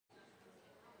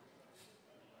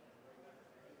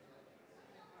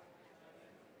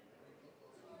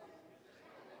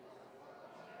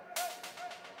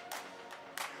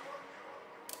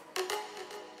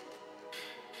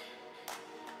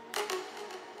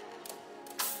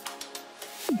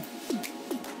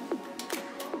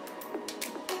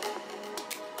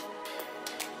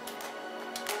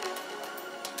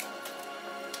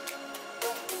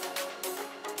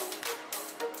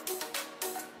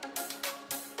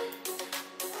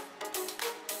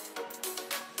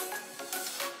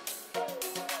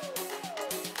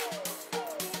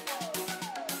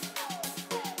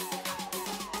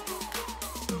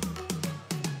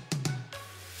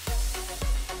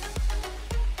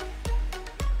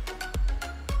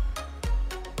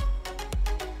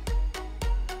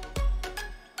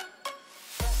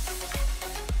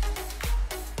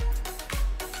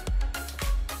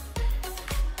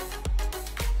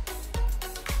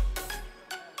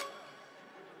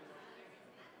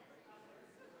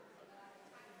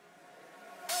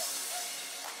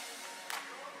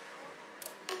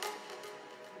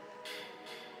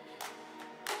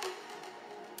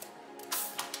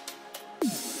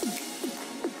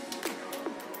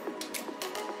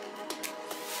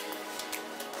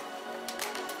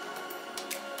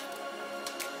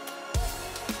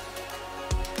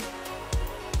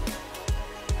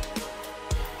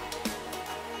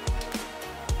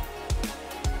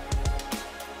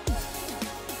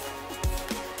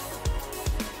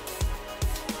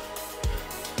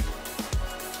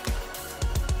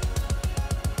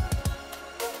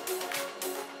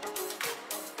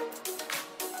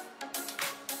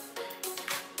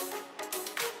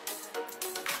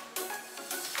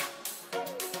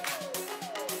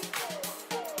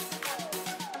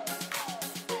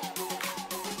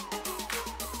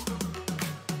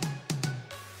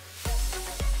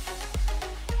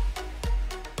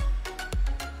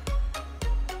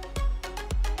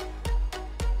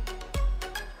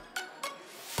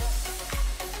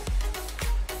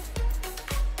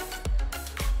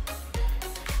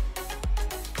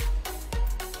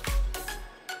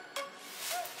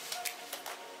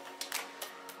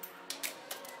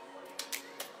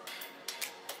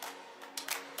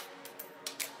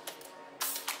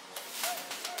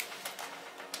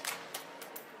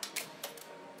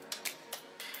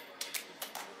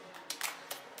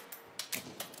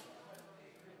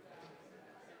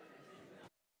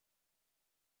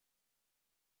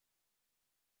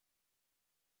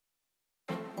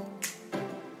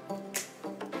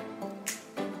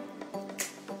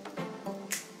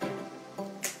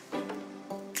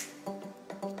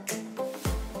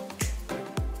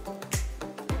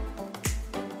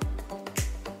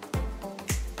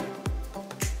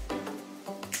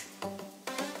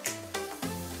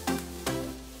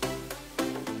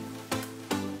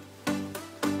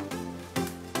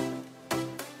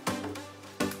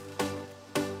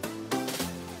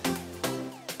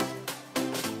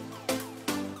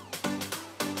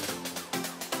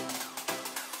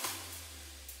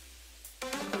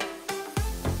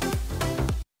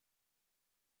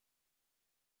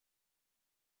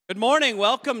Good morning.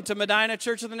 Welcome to Medina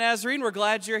Church of the Nazarene. We're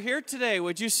glad you're here today.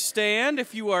 Would you stand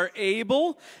if you are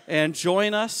able and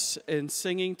join us in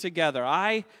singing together?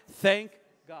 I thank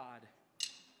God.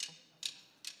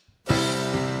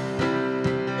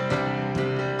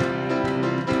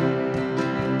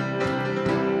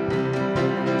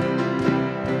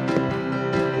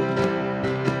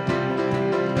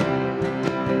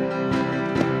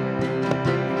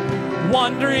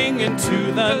 Wandering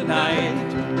into the night,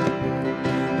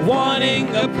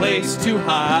 wanting a place to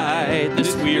hide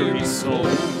this weary soul,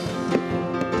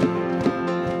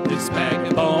 this bag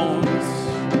of bones.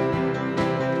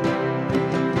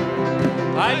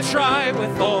 I try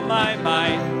with all my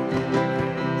might,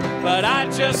 but I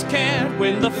just can't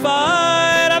win the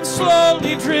fight. I'm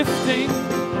slowly drifting,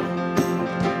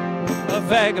 a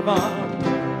vagabond.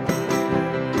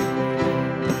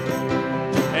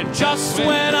 And just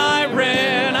when I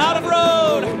ran out of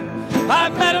road, I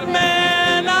met a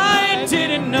man I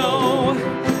didn't know,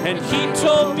 and he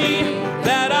told me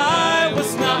that I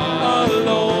was not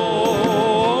alone.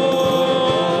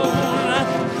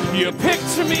 You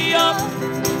picked me up,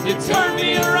 you turned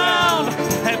me around,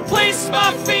 and placed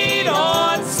my feet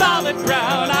on solid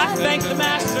ground. I thank the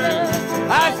Master,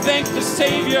 I thank the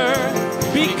Savior,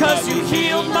 because you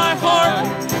healed my heart,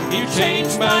 you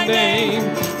changed my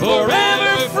name.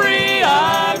 Forever free,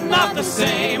 I'm not the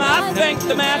same. I thank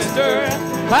the Master,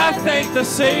 I thank the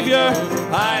Savior,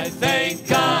 I thank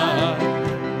God.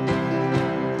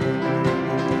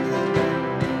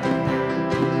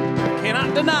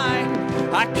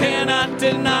 I cannot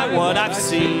deny what I've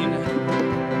seen.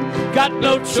 Got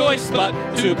no choice but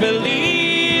to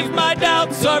believe. My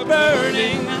doubts are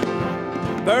burning,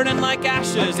 burning like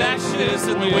ashes, ashes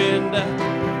in the wind.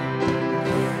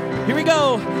 Here we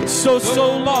go. So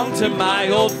long to my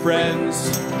old friends.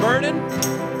 Burden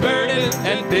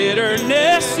and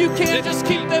bitterness. You can't just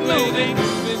keep them moving.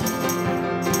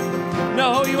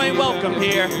 No, you ain't welcome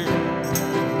here.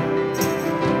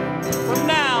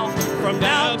 From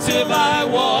now till I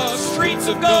walk streets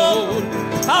of gold,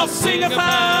 I'll sing of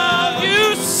how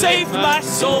you saved my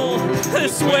soul.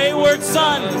 This wayward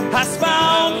son has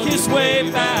found his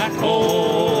way back home.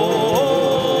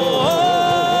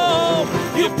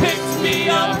 You picked me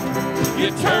up,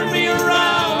 you turned me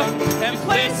around, and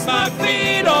placed my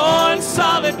feet on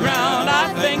solid ground.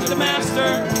 I thank the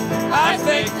Master, I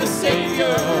thank the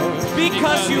Savior,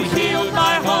 because you healed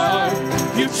my heart,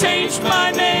 you changed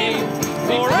my name.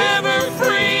 Forever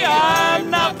free, I'm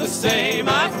not the same.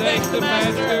 I thank the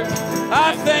Master,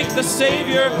 I thank the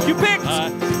Savior. You picked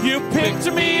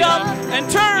me up and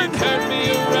turned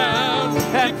me around,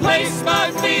 and placed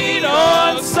my feet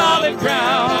on solid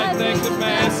ground. I thank the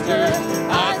Master,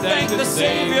 I thank the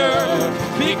Savior,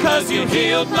 because you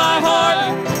healed my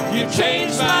heart, you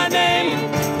changed my name.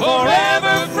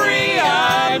 Forever free,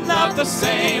 I'm not the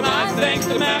same. I thank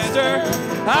the Master,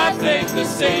 I thank the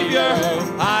Savior,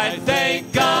 I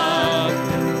thank God.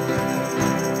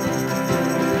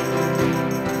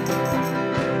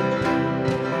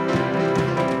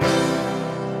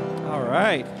 All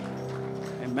right.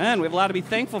 Amen. We have a lot to be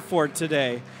thankful for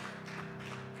today.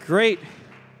 Great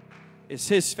is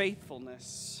His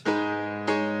faithfulness.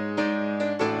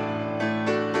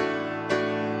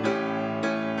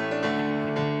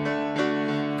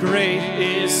 Great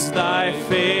is thy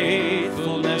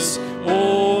faithfulness,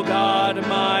 O God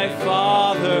my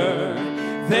Father.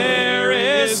 There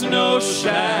is no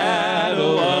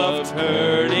shadow of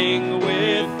turning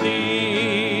with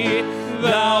thee.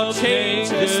 Thou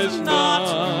changest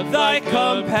not, thy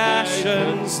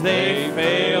compassions, they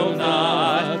fail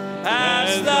not.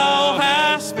 As thou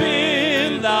hast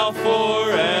been, thou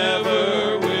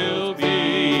forever will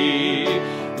be.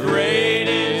 Great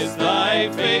is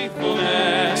thy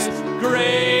faithfulness,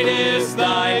 great is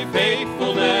thy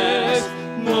faithfulness.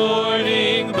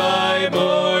 Morning by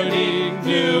morning,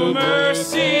 new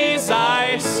mercies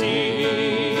I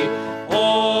see.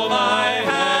 All I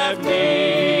have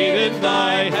needed,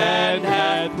 thy hand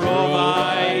hath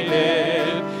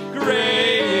provided.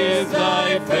 Great is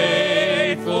thy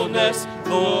faithfulness,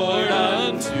 Lord,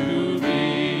 unto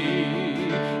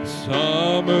me.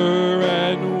 Summer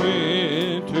and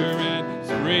winter and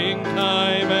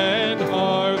springtime and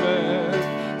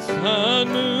harvest, sun,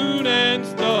 moon, and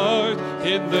stars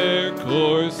in their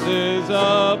courses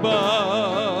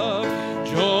above,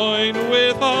 join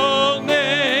with all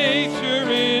nature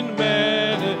in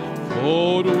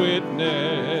manifold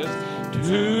witness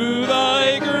to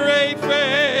thy great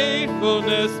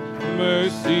faithfulness,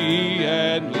 mercy,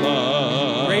 and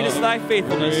love. Great is thy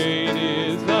faithfulness. Great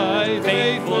is thy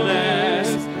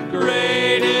faithfulness.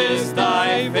 Great is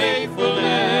thy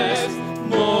faithfulness.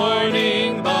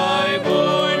 Morning by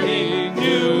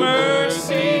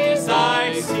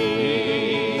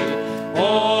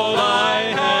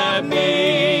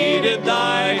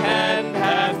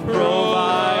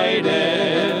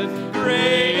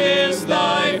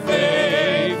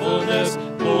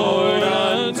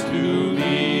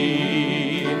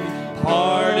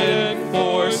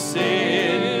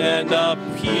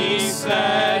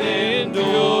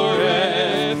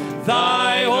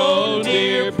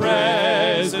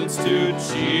to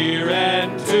cheer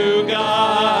and to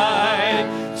guide,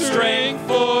 strength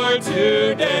for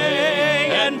today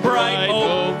and bright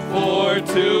hope for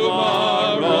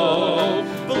tomorrow.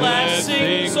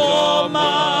 Blessings all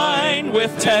mine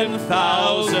with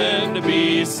 10,000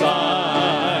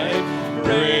 beside.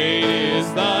 Great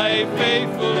is thy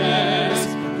faithfulness,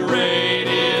 great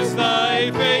is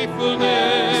thy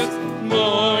faithfulness.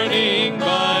 Morning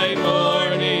by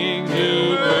morning,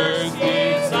 new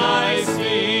mercies I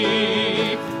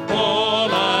see. All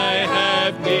I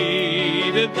have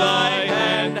needed, thy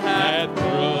hand hath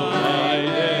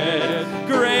provided.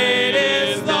 Great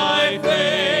is thy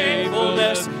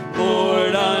faithfulness,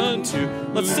 Lord, unto.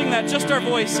 Let's sing that, just our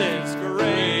voices.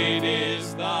 Great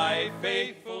is thy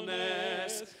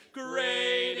faithfulness,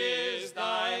 great is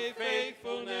thy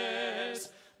faithfulness.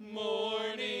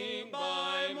 Morning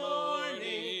by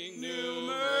morning, new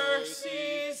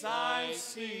mercies I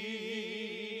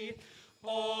see.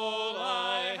 All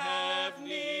I have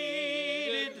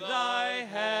needed, thy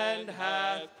hand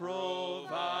hath provided.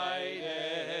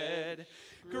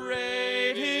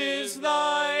 Great is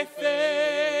thy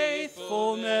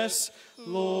faithfulness,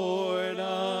 Lord,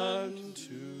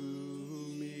 unto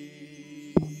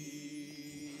me.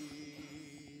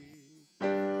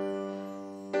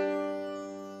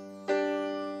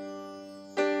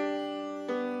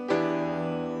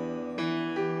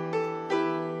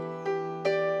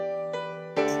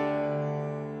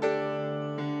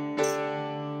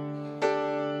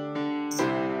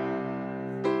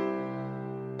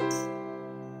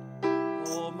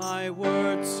 All my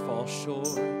words fall short.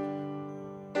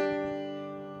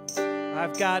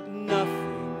 I've got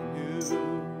nothing new.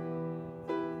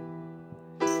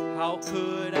 How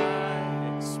could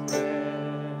I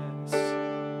express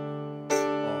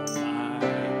all my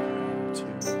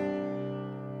gratitude?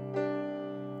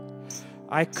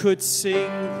 I could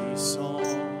sing these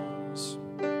songs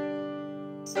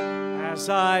as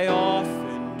I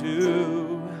often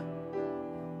do,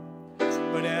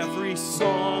 but every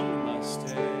song must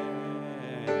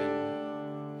end,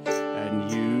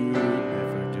 and you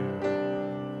never do.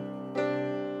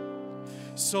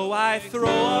 So I throw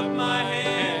up my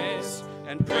hands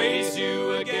and praise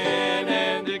you again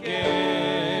and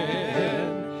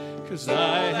again, 'cause all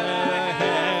I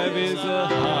have is a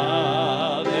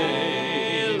hallelujah,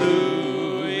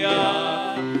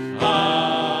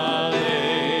 hallelujah.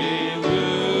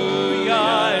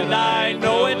 And I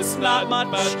know it's not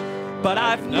much, but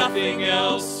I've nothing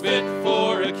else fit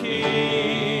for a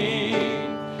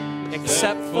king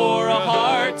except for a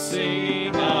heart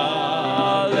singing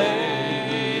hallelujah,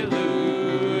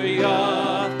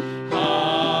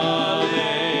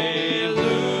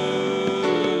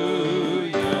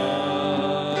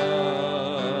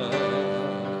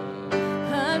 hallelujah.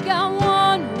 I've got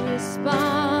one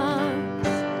response,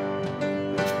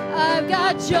 I've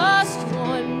got just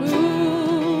one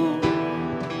move.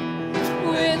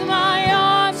 With my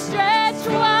arms stretched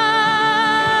wide,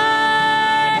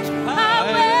 I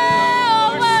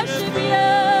will worship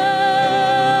you.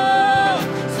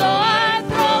 So I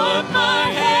throw up my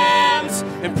hands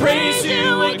And praise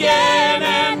you again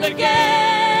and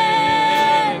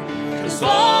again, 'cause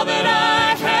all that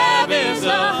I have is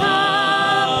a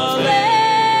hallelujah,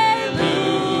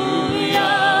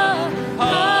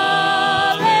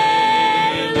 hallelujah.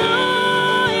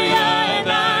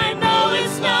 And I know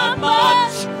it's not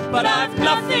much, but I've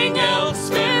nothing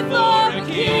else fit for a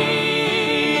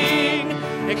king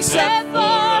except for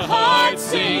a heart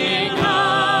singing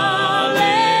hallelujah,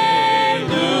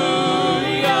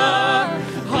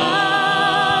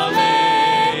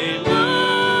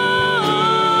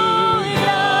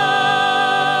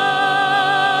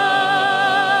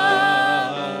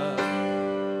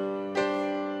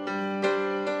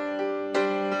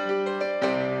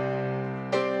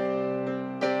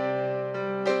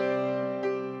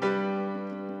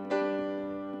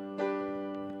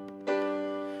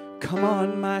 Come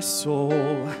on, my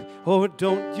soul, oh,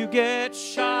 don't you get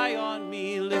shy on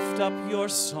me. Lift up your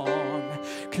song,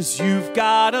 'cause you've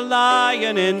got a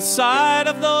lion inside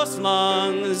of those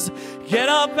lungs. Get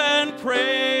up and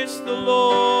praise the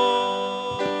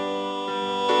Lord.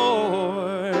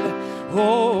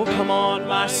 Oh, come on,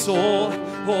 my soul,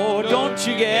 oh, don't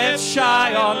you get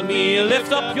shy on me.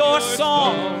 Lift up your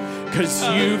song, 'cause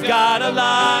you've got a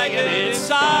lion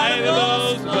inside of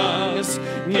those lungs.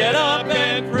 Get up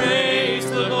and praise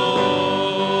the Lord.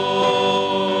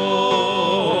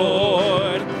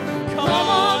 Come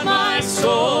on, my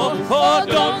soul, oh,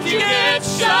 don't you get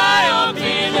shy on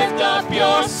me. Lift up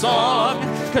your song,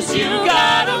 'cause you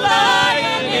got a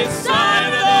lion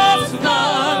inside of those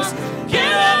lungs.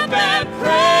 Get up and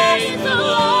praise the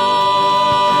Lord.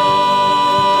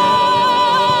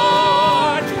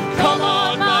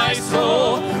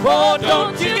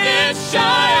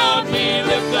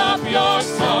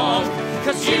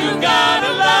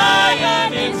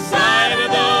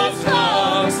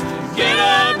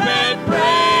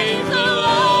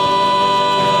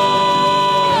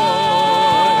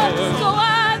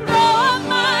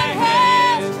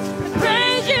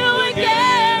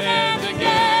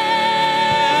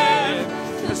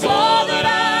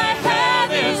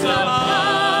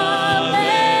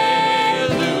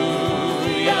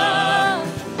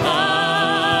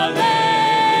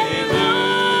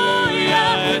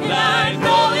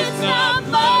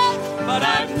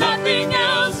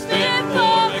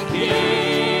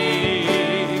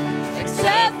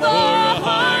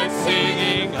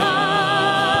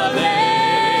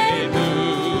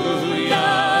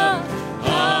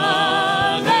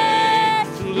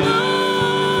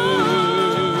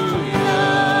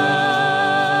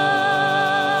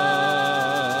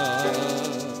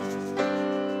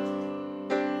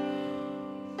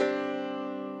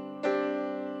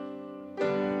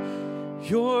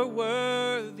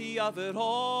 of it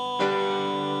all.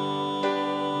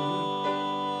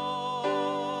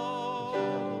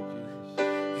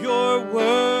 You're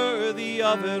worthy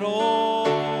of it all.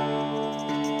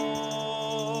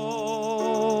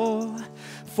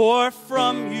 For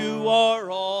from you are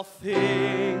all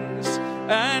things,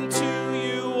 and to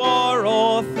you are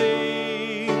all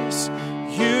things.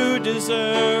 You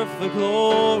deserve the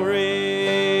glory.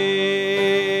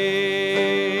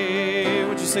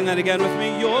 Would you sing that again with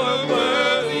me? You're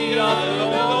worthy of it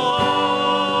all.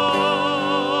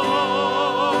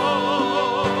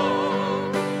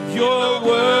 You're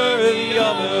worthy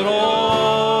of it all.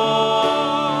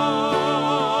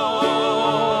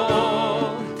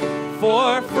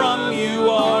 For from you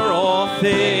are all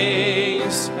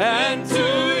things, and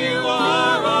to you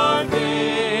are all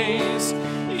things.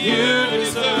 You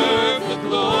deserve the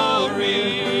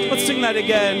glory. Let's sing that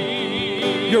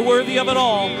again. You're worthy of it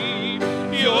all.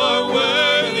 You're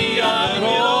worthy of it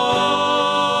all.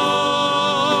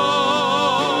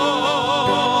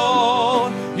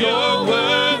 You're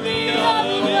worthy of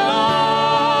it all.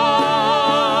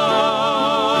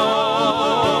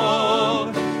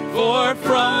 For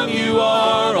from you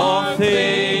are all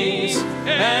things,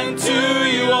 and to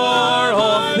you are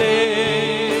all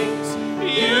things.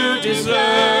 You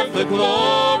deserve the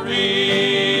glory.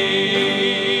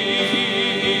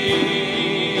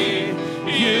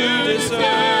 You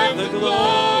deserve the glory.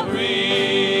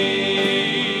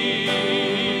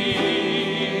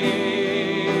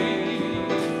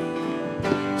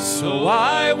 So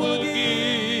I will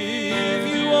give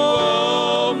you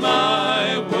all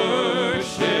my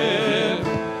worship,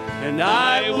 and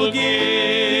I will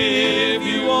give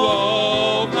you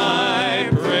all my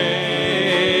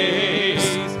praise.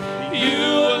 You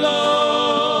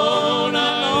alone I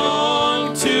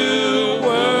long to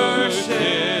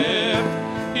worship.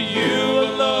 You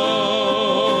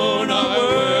alone are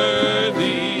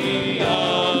worthy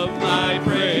of my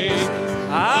praise.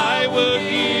 I will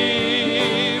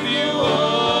give you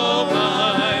all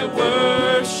my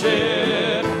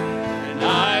worship, and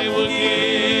I will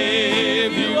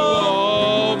give you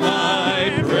all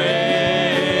my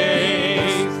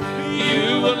praise.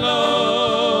 You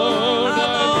alone I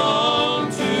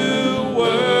long to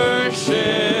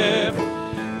worship.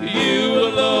 You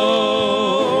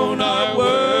alone are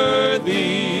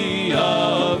worthy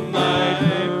of my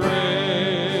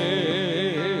praise.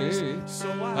 So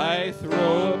I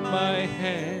throw up my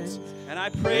hands and I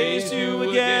praise you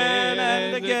again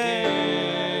and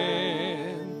again,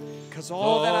 'cause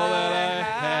all that I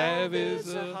have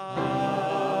is a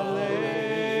hallelujah,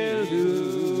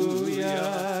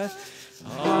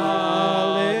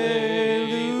 hallelujah.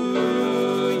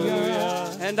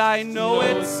 And I know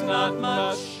it's not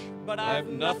much, but I've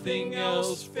nothing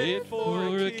else fit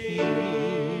for a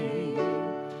king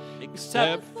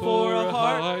except for a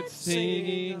heart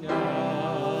singing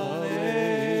hallelujah,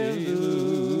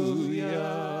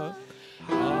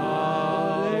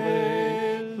 hallelujah.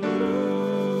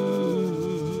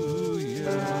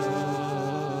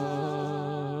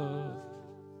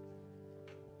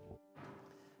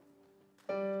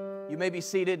 You may be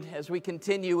seated. As we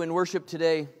continue in worship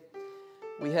today,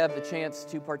 we have the chance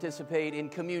to participate in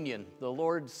communion, the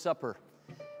Lord's Supper.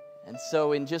 And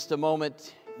so in just a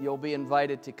moment, you'll be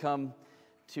invited to come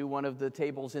to one of the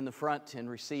tables in the front and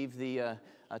receive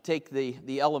take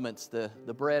the elements, the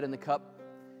bread and the cup.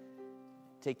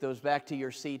 Take those back to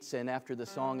your seats, and after the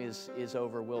song is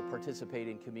over, we'll participate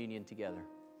in communion together.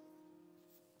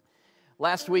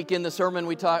 Last week in the sermon,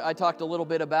 I talked a little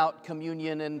bit about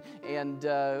communion and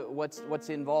what's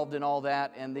involved in all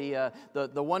that, and the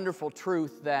wonderful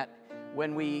truth that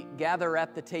when we gather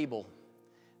at the table,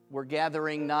 we're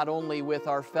gathering not only with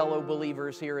our fellow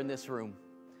believers here in this room.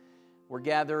 We're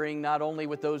gathering not only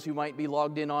with those who might be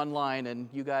logged in online, and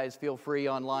you guys feel free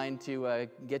online to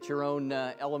get your own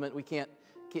element. We can't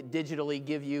digitally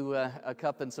give you a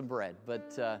cup and some bread,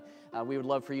 but we would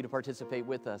love for you to participate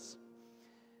with us.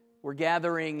 We're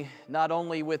gathering not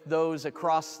only with those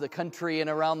across the country and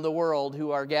around the world who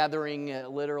are gathering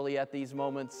literally at these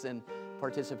moments and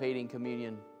participating in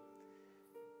communion,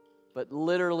 but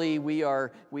literally we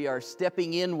are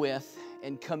stepping in with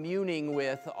and communing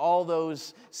with all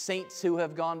those saints who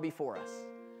have gone before us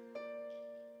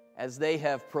as they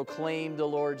have proclaimed the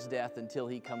Lord's death until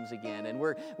He comes again. And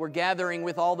we're gathering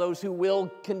with all those who will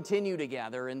continue to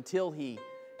gather until He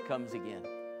comes again.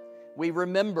 We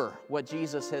remember what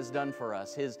Jesus has done for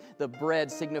us, the bread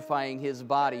signifying His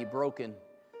body broken,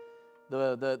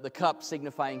 the cup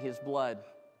signifying His blood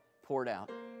poured out,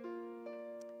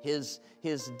 His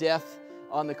death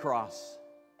on the cross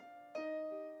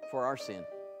for our sin,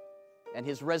 and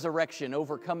His resurrection,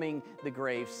 overcoming the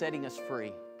grave, setting us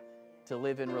free to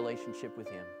live in relationship with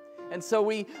Him. And so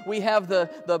we have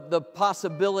the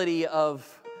possibility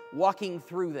of walking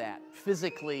through that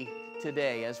physically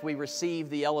today as we receive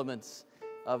the elements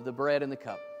of the bread and the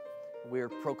cup. We're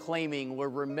proclaiming, we're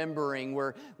remembering,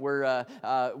 we're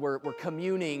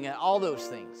communing, all those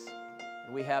things.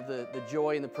 And we have the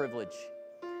joy and the privilege.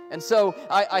 And so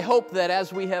I hope that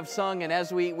as we have sung, and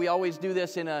as we always do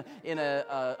this in a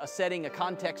setting, a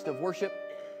context of worship,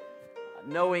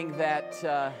 knowing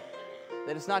that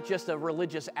it's not just a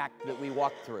religious act that we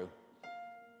walk through.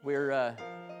 We're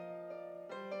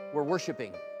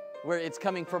worshiping. It's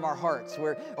coming from our hearts,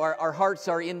 where our hearts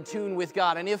are in tune with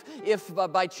God. And if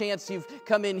by chance you've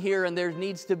come in here and there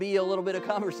needs to be a little bit of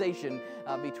conversation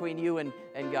between you and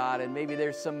God, and maybe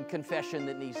there's some confession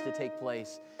that needs to take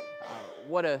place,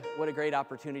 what a great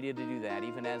opportunity to do that,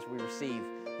 even as we receive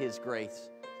His grace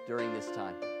during this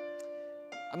time.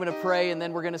 I'm going to pray, and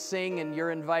then we're going to sing, and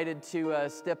you're invited to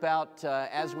step out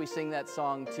as we sing that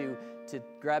song to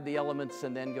grab the elements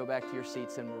and then go back to your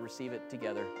seats, and we'll receive it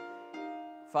together.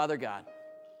 Father God,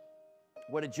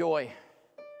 what a joy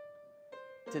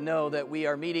to know that we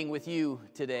are meeting with You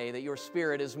today, that Your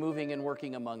Spirit is moving and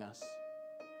working among us.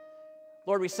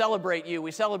 Lord, we celebrate You.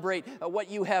 We celebrate what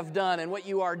You have done and what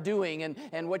You are doing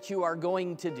and what You are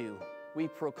going to do. We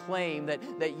proclaim that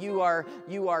You are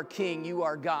King, You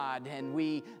are God, and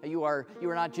You are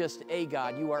not just a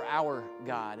God, You are our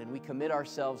God, and we commit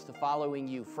ourselves to following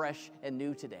You fresh and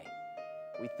new today.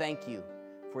 We thank You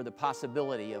for the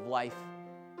possibility of life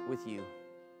with You.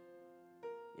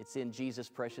 It's in Jesus'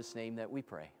 precious name that we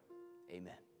pray.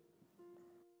 Amen.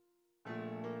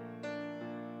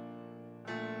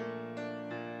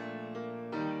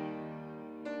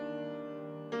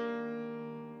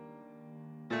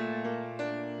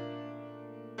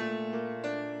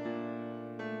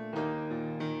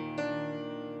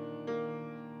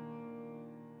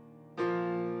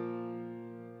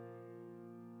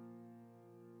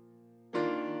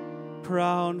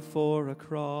 Crowned for a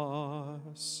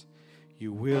cross,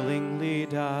 You willingly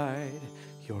died.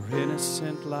 Your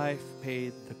innocent life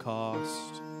paid the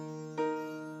cost.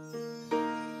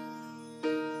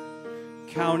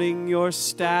 Counting your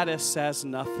status as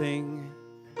nothing,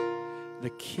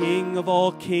 the King of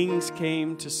all kings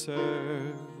came to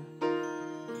serve,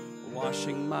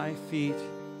 washing my feet,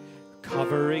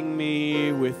 covering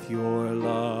me with Your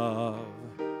love.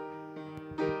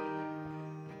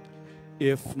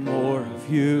 If more of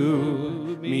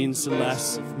You means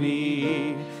less of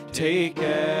me, take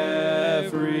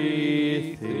everything.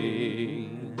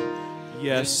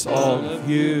 Yes, all of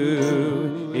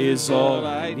You is all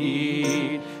I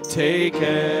need. Take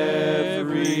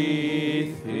everything.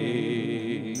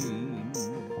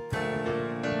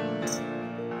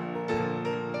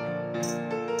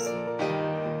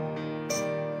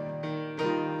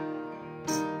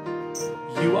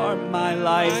 You are my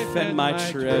life and my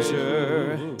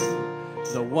treasure,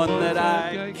 the one that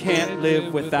I can't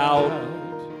live without.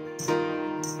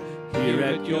 Here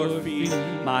at Your feet,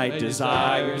 my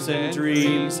desires and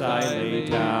dreams I lay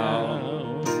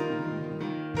down.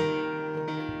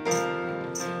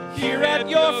 Here at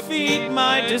Your feet,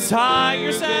 my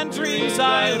desires and dreams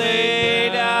I lay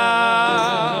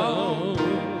down.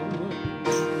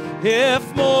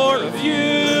 If more of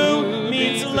You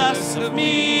means less of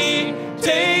me,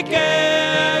 take everything.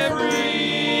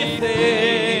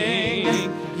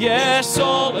 Yes,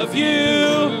 all of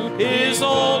You is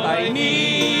all I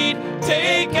need.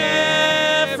 Take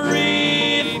everything.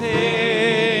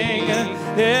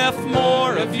 If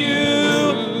more of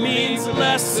You means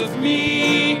less of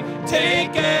me,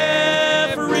 take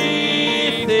everything.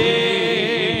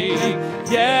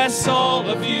 Yes, all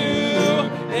of You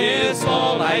is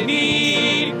all I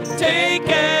need. Take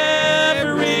everything.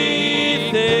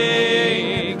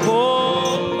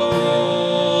 Oh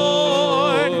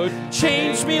Lord,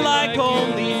 change me like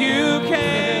only You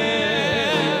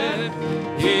can.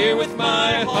 Here with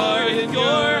my heart in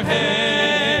Your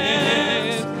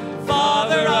hands,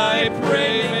 Father, I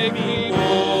pray, make me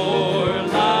more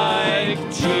like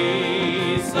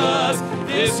Jesus.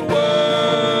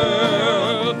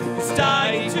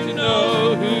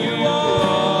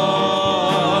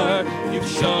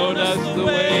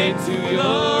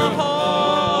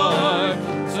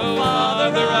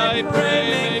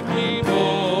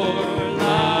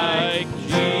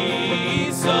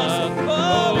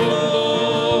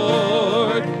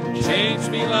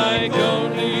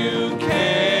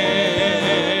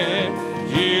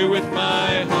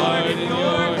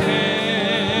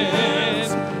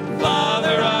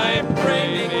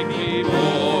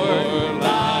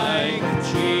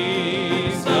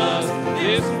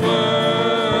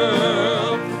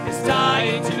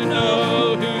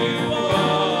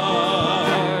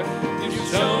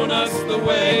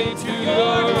 me to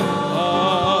your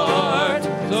heart.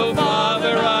 So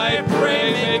Father, I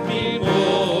pray, make me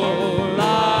more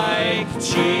like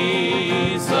Jesus,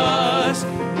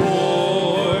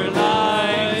 more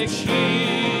like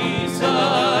Jesus,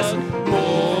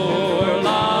 more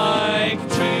like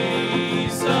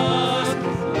Jesus,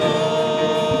 Lord.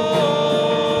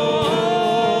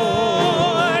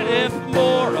 If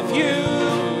more of you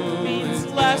means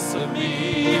less of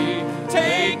me,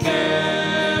 take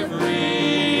everything.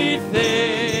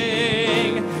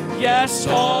 Yes,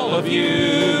 all of you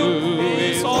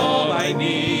is all I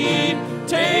need.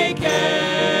 Take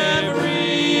everything.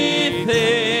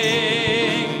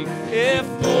 If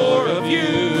more of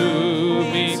you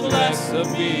means less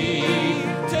of me,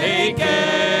 take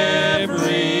everything.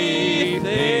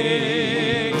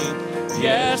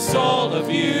 Yes, all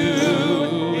of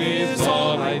you is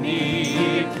all I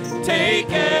need.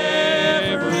 Take everything.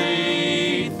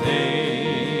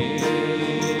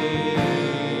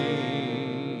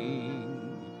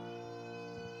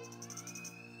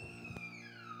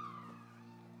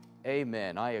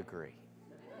 Amen. I agree.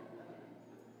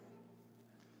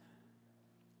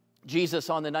 Jesus,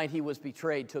 on the night he was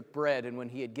betrayed, took bread, and when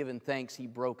he had given thanks, he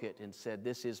broke it and said,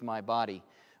 "This is my body,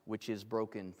 which is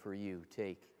broken for you.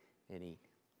 Take and eat."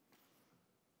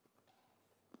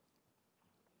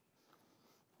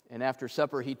 And after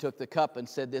supper, he took the cup and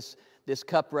said, This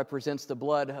cup represents the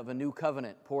blood of a new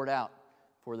covenant poured out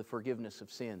for the forgiveness of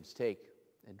sins. Take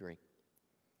and drink.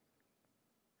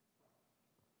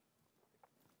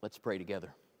 Let's pray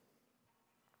together.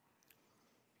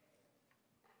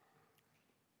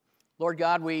 Lord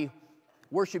God, we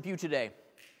worship you today.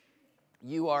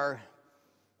 You are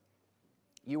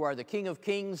the King of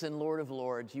kings and Lord of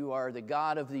lords. You are the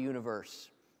God of the universe.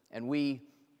 And we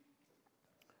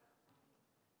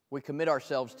commit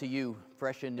ourselves to you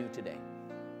fresh and new today.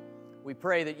 We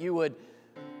pray that you would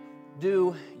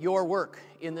do your work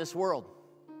in this world.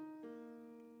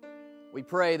 We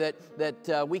pray that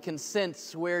we can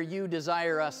sense where you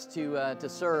desire us to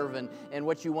serve and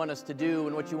what you want us to do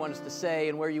and what you want us to say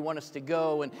and where you want us to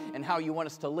go and how you want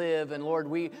us to live. And Lord,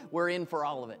 we're in for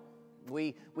all of it.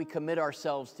 We commit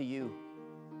ourselves to you.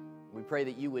 We pray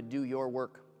that you would do your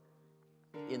work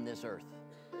in this earth.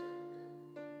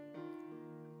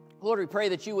 Lord, we pray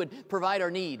that you would provide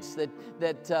our needs, that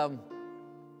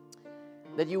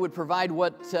you would provide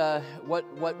what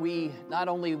we, not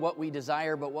only what we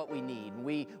desire, but what we need.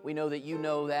 We know that you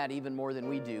know that even more than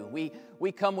we do.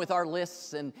 We come with our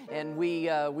lists and we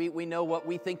know what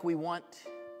we think we want.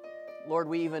 Lord,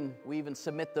 we even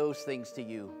submit those things to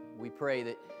you. We pray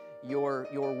that your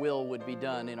will would be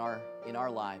done in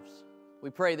our lives. We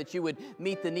pray that you would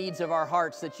meet the needs of our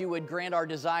hearts, that you would grant our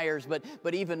desires, but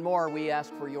even more, we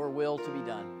ask for your will to be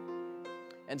done.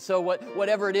 And so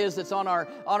whatever it is that's on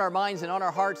our minds and on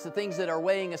our hearts, the things that are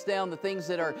weighing us down, the things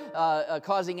that are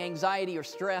causing anxiety or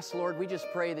stress, Lord, we just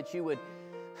pray that you would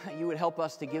help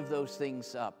us to give those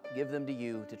things up, give them to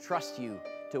you, to trust you,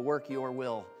 to work your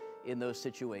will in those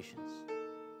situations.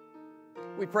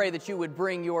 We pray that you would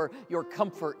bring your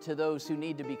comfort to those who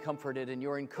need to be comforted and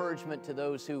your encouragement to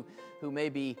those who may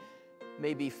be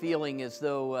feeling as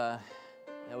though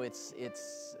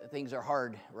it's things are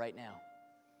hard right now.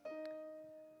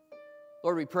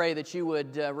 Lord, we pray that you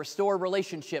would restore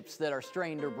relationships that are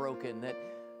strained or broken, that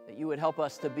you would help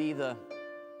us to be the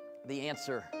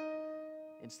answer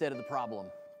instead of the problem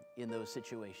in those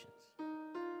situations.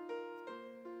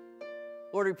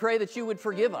 Lord, we pray that you would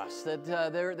forgive us, that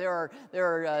there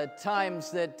are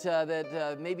times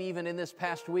that maybe even in this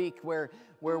past week where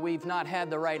we've not had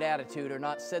the right attitude or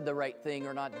not said the right thing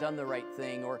or not done the right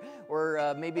thing, or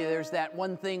maybe there's that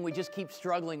one thing we just keep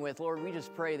struggling with. Lord, we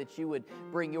just pray that you would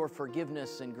bring your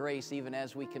forgiveness and grace even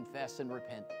as we confess and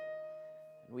repent.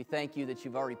 And we thank you that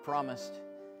you've already promised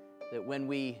that when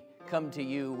we come to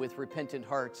you with repentant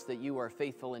hearts, that you are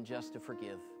faithful and just to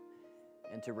forgive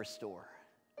and to restore.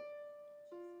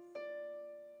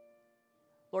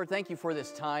 Lord, thank you for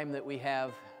this time that we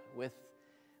have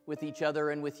with each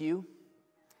other and with you.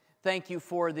 Thank you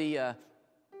for the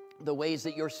ways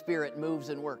that your Spirit moves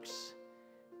and works.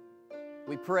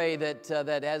 We pray that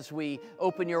as we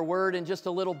open your word in just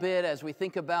a little bit, as we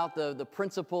think about the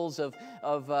principles of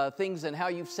things and how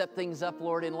you've set things up,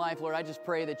 Lord, in life, Lord, I just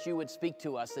pray that you would speak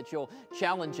to us, that you'll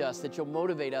challenge us, that you'll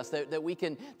motivate us, that we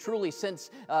can truly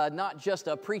sense not just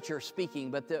a preacher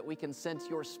speaking, but that we can sense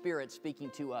your Spirit speaking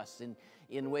to us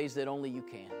in ways that only you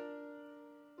can.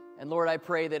 And Lord, I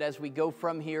pray that as we go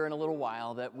from here in a little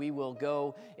while, that we will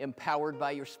go empowered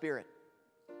by your Spirit,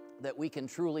 that we can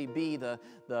truly be the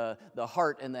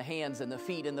heart and the hands and the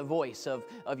feet and the voice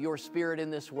of your Spirit in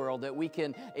this world, that we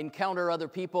can encounter other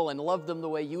people and love them the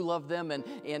way you love them and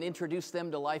introduce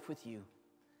them to life with you.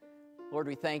 Lord,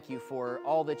 we thank you for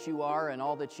all that you are and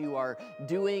all that you are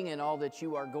doing and all that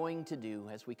you are going to do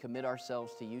as we commit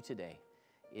ourselves to you today.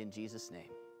 In Jesus' name,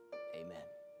 amen.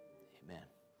 Amen.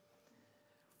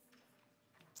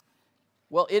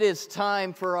 Well, it is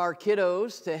time for our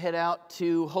kiddos to head out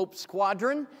to Hope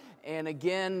Squadron. And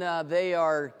again, they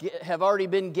have already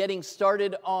been getting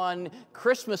started on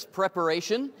Christmas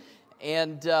preparation.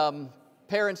 And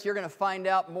parents, you're going to find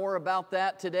out more about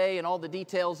that today and all the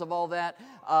details of all that.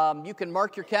 You can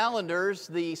mark your calendars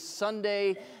the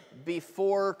Sunday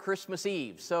before Christmas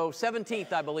Eve. So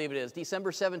 17th, I believe it is.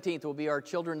 December 17th will be our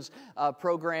children's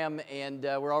program, and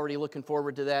we're already looking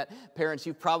forward to that. Parents,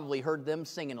 you've probably heard them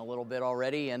singing a little bit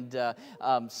already, and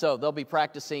so they'll be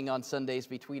practicing on Sundays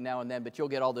between now and then, but you'll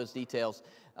get all those details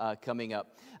coming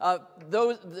up.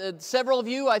 Several of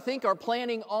you, I think, are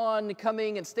planning on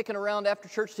coming and sticking around after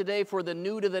church today for the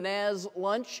New to the Naz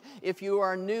lunch. If you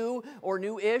are new or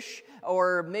new-ish,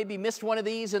 or maybe missed one of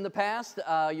these in the past,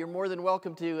 you're more than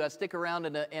welcome to stick around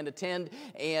and attend.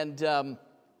 And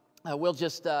we'll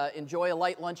just enjoy a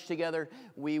light lunch together.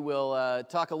 We will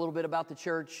talk a little bit about the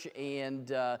church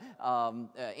and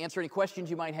answer any questions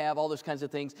you might have, all those kinds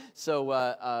of things.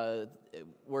 So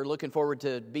we're looking forward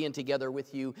to being together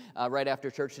with you right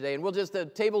after church today. And the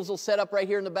tables will set up right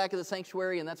here in the back of the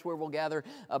sanctuary, and that's where we'll gather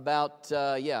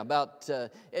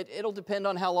it'll depend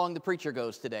on how long the preacher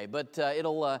goes today, but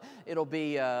it'll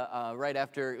be right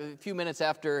after, a few minutes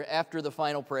after the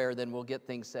final prayer, then we'll get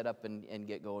things set up and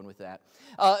get going with that.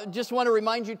 Just want to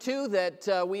remind you, too,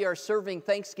 that we are serving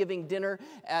Thanksgiving dinner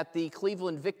at the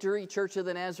Cleveland Victory Church of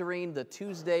the Nazarene the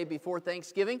Tuesday before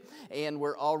Thanksgiving, and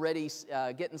we're already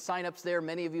getting sign-ups there.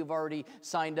 Many of you have already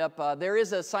signed up. There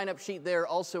is a sign-up sheet there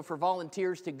also for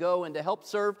volunteers to go and to help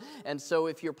serve, and so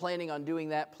if you're planning on doing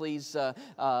that, please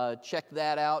check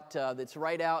that out. It's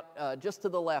right out just to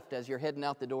the left as you're heading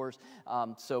out the doors,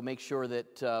 so make sure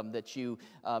that you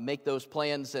make those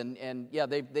plans, and yeah,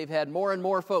 they've had more and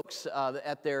more folks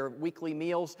at their weekly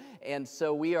meals, and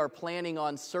so we are planning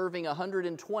on serving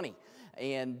 120,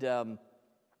 and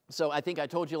so I think I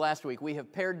told you last week, we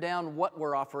have pared down what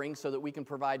we're offering so that we can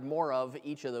provide more of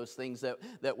each of those things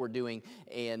that we're doing,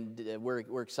 and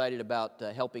we're excited about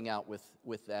helping out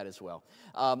with that as well.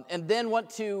 And then want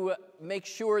to make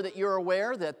sure that you're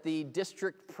aware that the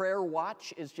District Prayer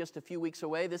Watch is just a few weeks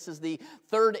away. This is the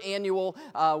third annual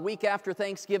week after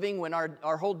Thanksgiving when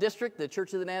our whole district, the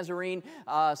Church of the Nazarene,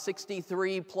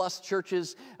 63 plus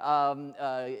churches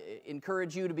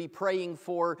encourage you to be praying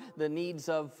for the needs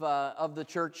of the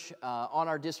church on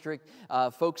our district.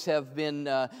 Folks have been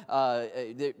there.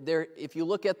 If you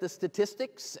look at the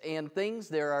statistics and things,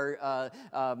 there are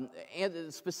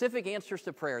specific answers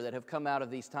to prayer that have come out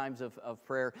of these times of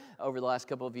prayer over the last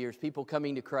couple of years. People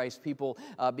coming to Christ, people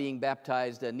being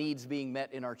baptized, needs being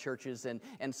met in our churches,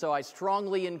 and so I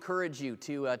strongly encourage you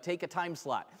to take a time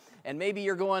slot. And maybe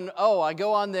you're going, oh, I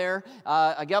go on there,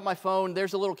 I got my phone,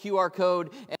 there's a little QR code,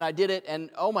 and I did it,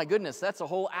 and oh my goodness, that's a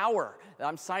whole hour.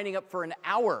 I'm signing up for an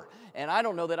hour, and I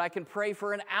don't know that I can pray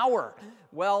for an hour.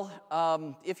 Well,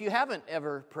 if you haven't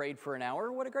ever prayed for an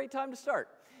hour, what a great time to start.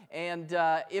 And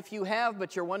if you have,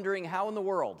 but you're wondering how in the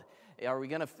world,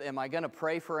 am I going to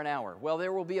pray for an hour? Well,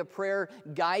 there will be a prayer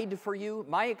guide for you.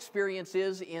 My experience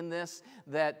is in this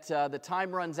that the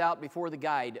time runs out before the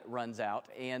guide runs out,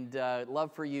 and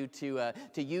love for you to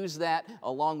use that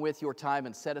along with your time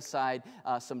and set aside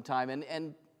some time.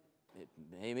 And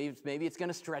maybe it's going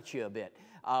to stretch you a bit.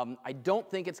 I don't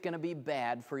think it's going to be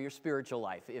bad for your spiritual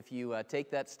life if you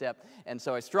take that step. And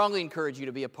so I strongly encourage you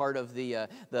to be a part of the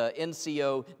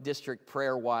NCO District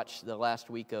Prayer Watch the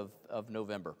last week of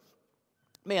November.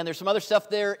 Man, there's some other stuff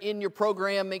there in your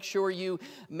program. Make sure you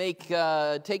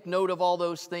take note of all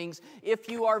those things.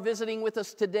 If you are visiting with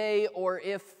us today, or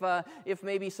if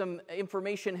maybe some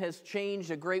information has changed,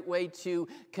 a great way to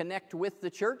connect with the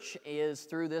church is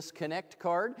through this Connect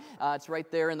card. It's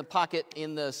right there in the pocket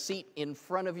in the seat in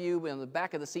front of you, in the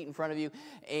back of the seat in front of you,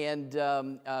 and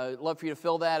love for you to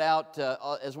fill that out,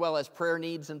 as well as prayer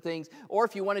needs and things. Or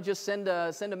if you want to just send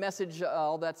a message,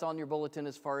 all that's on your bulletin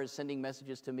as far as sending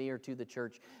messages to me or to the church.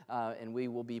 church, and we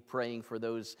will be praying for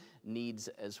those needs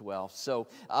as well. So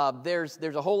there's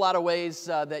a whole lot of ways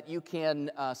that you can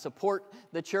support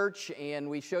the church, and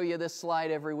we show you this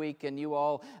slide every week, and you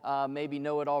all maybe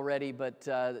know it already, but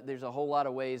there's a whole lot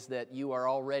of ways that you are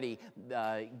already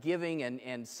giving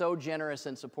and so generous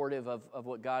and supportive of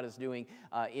what God is doing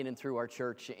in and through our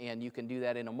church, and you can do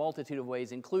that in a multitude of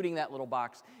ways, including that little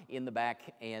box in the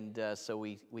back, and so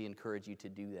we encourage you to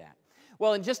do that.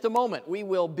 Well, in just a moment, we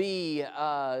will be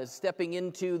stepping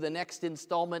into the next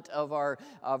installment of our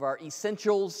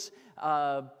Essentials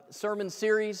sermon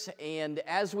series, and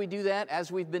as we do that,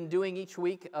 as we've been doing each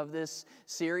week of this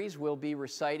series, we'll be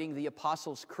reciting the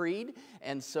Apostles' Creed,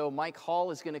 and so Mike Hall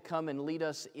is going to come and lead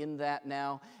us in that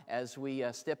now as we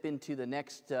step into the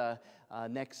next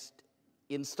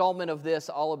installment of this,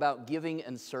 all about giving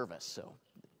and service. So,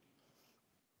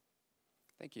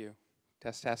 thank you.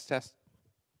 Test, test, test.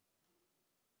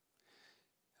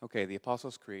 Okay, the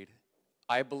Apostles' Creed.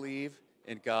 I believe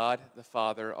in God the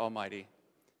Father Almighty,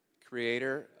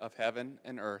 creator of heaven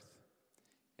and earth,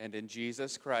 and in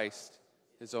Jesus Christ,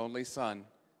 his only Son,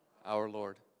 our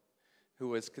Lord, who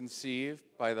was conceived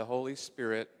by the Holy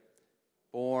Spirit,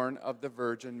 born of the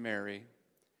Virgin Mary,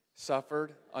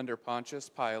 suffered under Pontius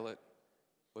Pilate,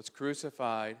 was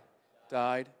crucified,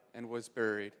 died, and was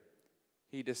buried.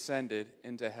 He descended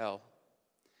into hell.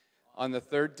 On the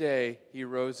third day, he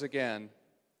rose again.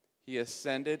 He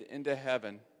ascended into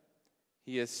heaven.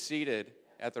 He is seated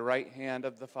at the right hand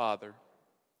of the Father,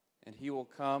 and he will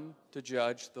come to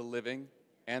judge the living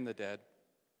and the dead.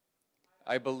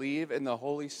 I believe in the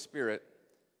Holy Spirit,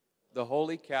 the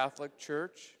Holy Catholic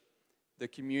Church, the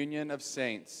communion of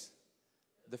saints,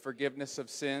 the forgiveness of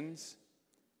sins,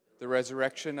 the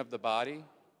resurrection of the body,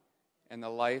 and the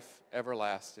life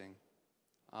everlasting.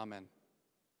 Amen.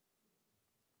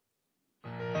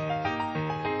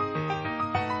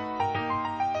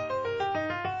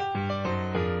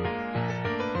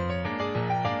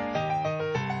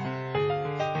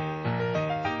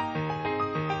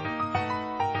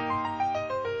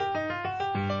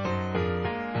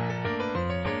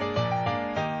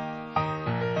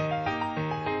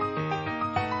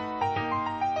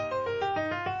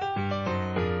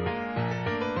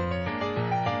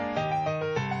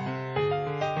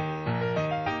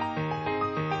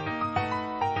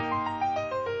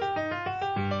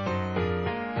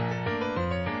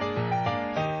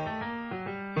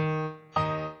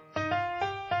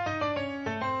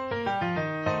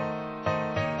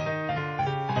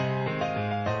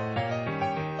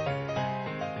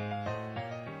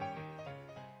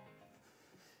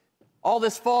 All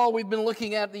this fall, we've been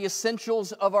looking at the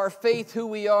essentials of our faith, who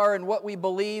we are and what we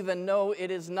believe, and no,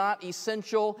 it is not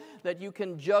essential that you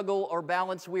can juggle or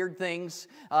balance weird things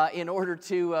in order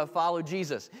to follow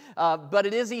Jesus. But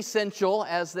it is essential,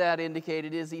 as that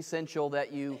indicated, it is essential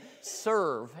that you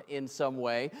serve in some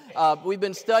way. We've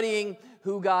been studying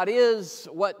who God is,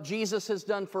 what Jesus has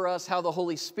done for us, how the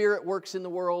Holy Spirit works in the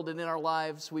world and in our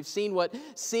lives. We've seen what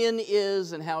sin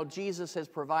is and how Jesus has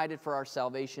provided for our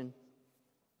salvation.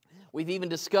 We've even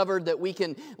discovered that we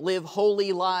can live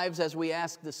holy lives as we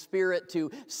ask the Spirit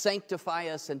to sanctify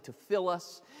us and to fill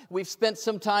us. We've spent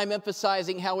some time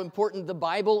emphasizing how important the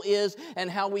Bible is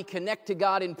and how we connect to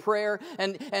God in prayer.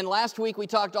 And last week we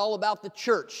talked all about the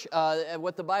church,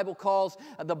 what the Bible calls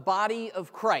the body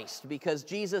of Christ, because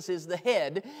Jesus is the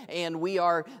head and we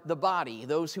are the body.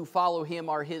 Those who follow him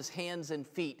are his hands and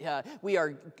feet. We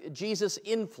are Jesus'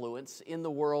 influence in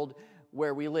the world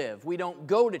where we live. We don't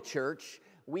go to church.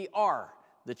 We are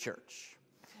the church.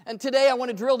 And today I want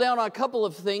to drill down on a couple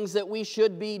of things that we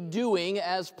should be doing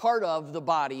as part of the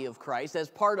body of Christ, as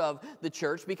part of the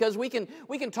church, because we can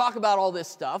talk about all this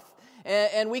stuff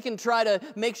and we can try to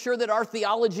make sure that our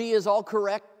theology is all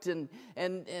correct and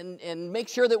make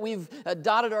sure that we've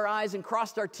dotted our I's and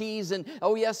crossed our T's and,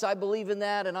 oh yes, I believe in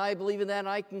that and I believe in that and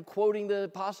I'm quoting the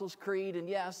Apostles' Creed and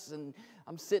yes, and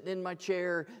I'm sitting in my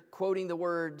chair quoting the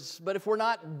words. But if we're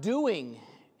not doing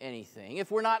anything,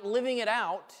 if we're not living it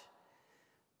out,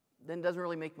 then it doesn't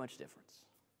really make much difference.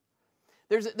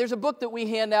 There's a book that we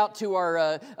hand out to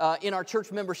our in our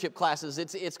church membership classes.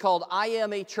 It's called I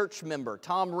Am a Church Member.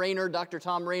 Tom Rainer, Dr.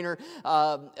 Tom Rainer,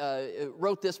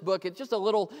 wrote this book. It's just a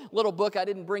little book. I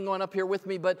didn't bring one up here with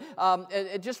me, but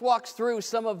it just walks through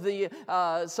some of the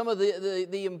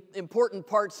important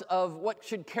parts of what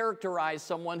should characterize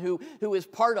someone who is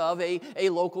part of a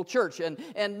local church.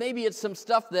 And maybe it's some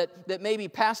stuff that maybe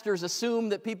pastors assume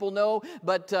that people know,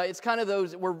 but it's kind of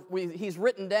those where he's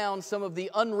written down some of the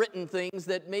unwritten things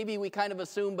things that maybe we kind of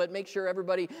assume, but make sure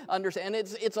everybody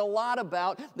understands. And it's a lot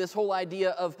about this whole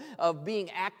idea of being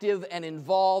active and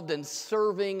involved and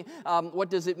serving. What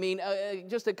does it mean?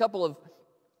 Just a couple of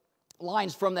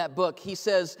lines from that book. He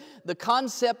says, the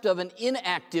concept of an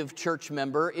inactive church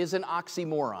member is an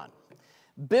oxymoron.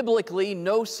 Biblically,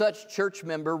 no such church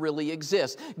member really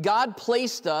exists. God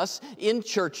placed us in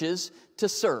churches to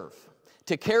serve,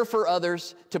 to care for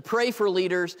others, to pray for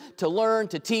leaders, to learn,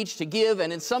 to teach, to give,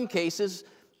 and in some cases,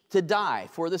 to die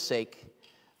for the sake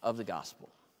of the gospel.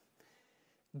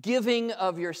 Giving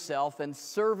of yourself and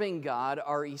serving God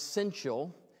are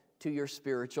essential to your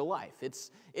spiritual life.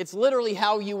 It's literally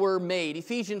how you were made.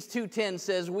 Ephesians 2:10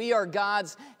 says, we are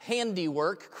God's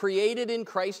handiwork, created in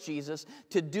Christ Jesus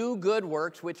to do good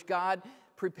works, which God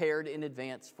prepared in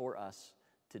advance for us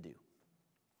to do.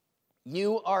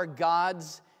 You are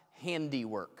God's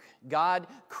handiwork. God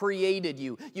created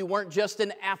you. You weren't just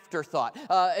an afterthought.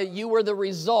 You were the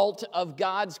result of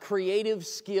God's creative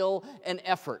skill and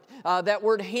effort. That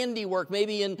word handiwork,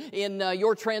 maybe in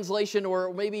your translation,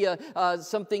 or maybe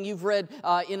something you've read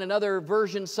in another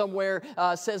version somewhere,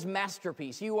 says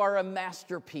masterpiece. You are a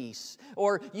masterpiece,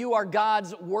 or you are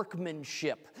God's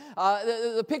workmanship.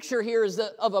 The picture here is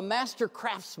of a master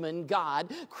craftsman,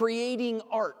 God, creating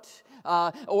art.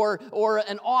 Or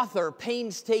an author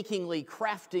painstakingly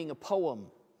crafting a poem.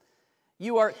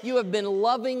 You have been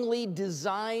lovingly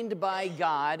designed by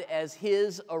God as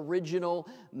His original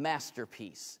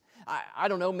masterpiece. I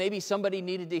don't know, maybe somebody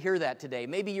needed to hear that today.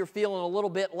 Maybe you're feeling a little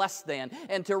bit less than,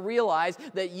 and to realize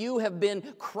that you have been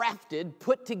crafted,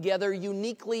 put together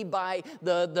uniquely by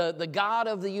the God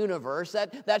of the universe.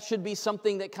 That should be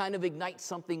something that kind of ignites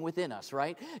something within us,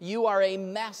 right? You are a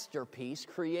masterpiece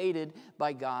created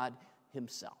by God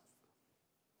Himself.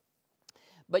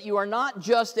 But you are not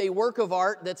just a work of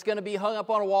art that's going to be hung up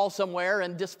on a wall somewhere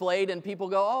and displayed and people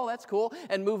go, oh, that's cool,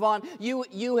 and move on.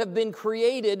 You have been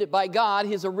created by God,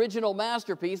 His original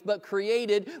masterpiece, but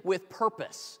created with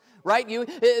purpose. Right?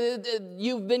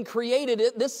 You've been created,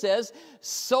 this says,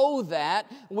 so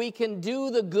that we can do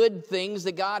the good things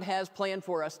that God has planned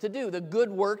for us to do, the good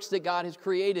works that God has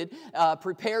created,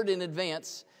 prepared in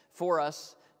advance for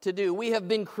us to do. We have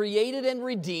been created and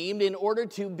redeemed in order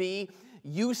to be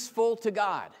useful to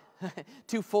God,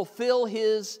 to fulfill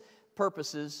His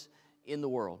purposes in the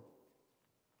world.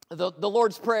 The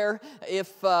Lord's Prayer,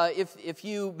 if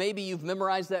you, maybe you've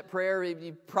memorized that prayer,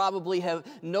 you probably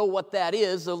know what that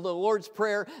is. The Lord's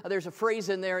Prayer, there's a phrase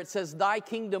in there, it says, thy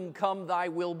kingdom come, thy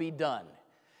will be done.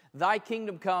 Thy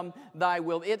kingdom come, thy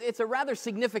will. It's a rather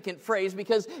significant phrase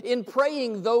because in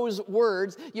praying those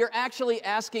words, you're actually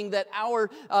asking that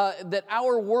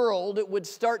our world would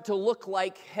start to look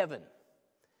like heaven.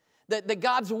 That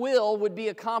God's will would be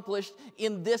accomplished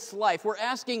in this life. We're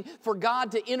asking for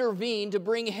God to intervene, to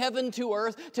bring heaven to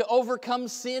earth, to overcome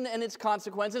sin and its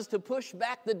consequences, to push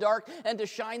back the dark and to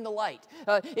shine the light.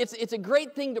 It's a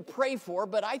great thing to pray for,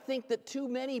 but I think that too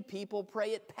many people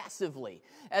pray it passively,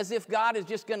 as if God is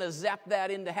just going to zap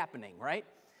that into happening, right?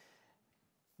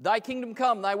 Thy kingdom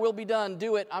come, thy will be done,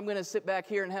 do it. I'm going to sit back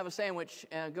here and have a sandwich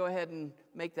and go ahead and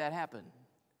make that happen.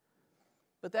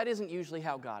 But that isn't usually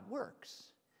how God works.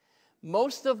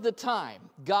 Most of the time,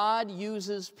 God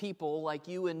uses people like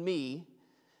you and me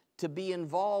to be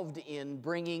involved in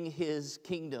bringing His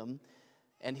kingdom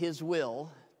and His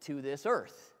will to this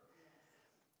earth.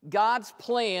 God's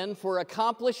plan for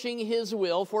accomplishing His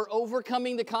will, for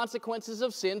overcoming the consequences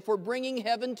of sin, for bringing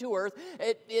heaven to earth,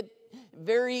 it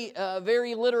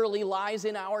very literally lies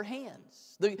in our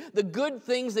hands. The good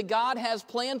things that God has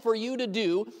planned for you to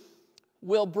do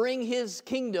will bring His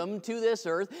kingdom to this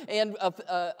earth and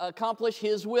accomplish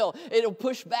His will. It'll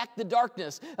push back the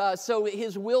darkness so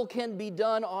His will can be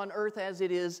done on earth as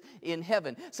it is in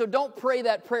heaven. So don't pray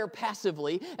that prayer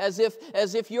passively as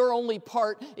if your only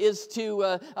part is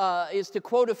to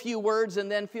quote a few words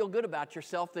and then feel good about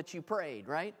yourself that you prayed,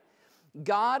 right?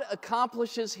 God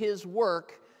accomplishes His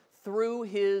work through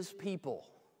His people.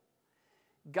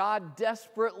 God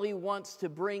desperately wants to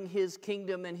bring His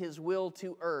kingdom and His will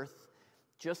to earth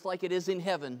just like it is in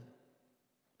heaven.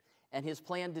 And His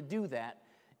plan to do that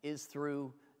is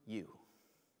through you.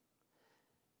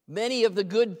 Many of the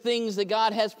good things that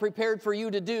God has prepared for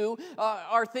you to do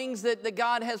are things that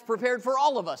God has prepared for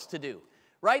all of us to do,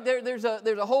 Right? There's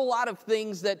a whole lot of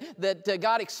things that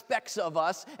God expects of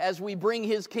us as we bring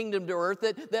His kingdom to earth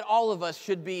that all of us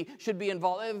should be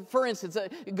involved. For instance,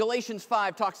 Galatians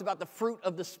 5 talks about the fruit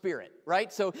of the Spirit,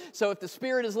 right? So if the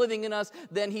Spirit is living in us,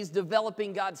 then He's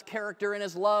developing God's character in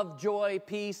us: love, joy,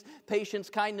 peace, patience,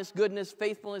 kindness, goodness,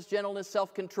 faithfulness, gentleness,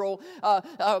 self-control.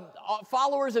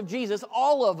 Followers of Jesus,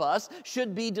 all of us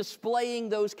should be displaying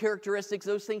those characteristics.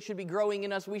 Those things should be growing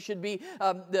in us. We should be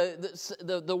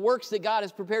the works that God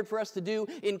has prepared for us to do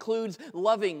includes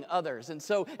loving others. And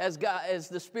so as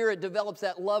the Spirit develops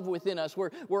that love within us,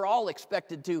 we're all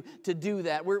expected to do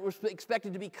that. We're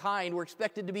expected to be kind. We're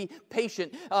expected to be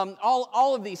patient.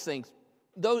 All of these things,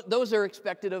 those are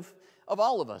expected of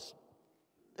all of us.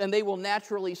 And they will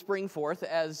naturally spring forth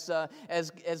as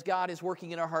God is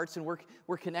working in our hearts and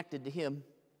we're connected to Him.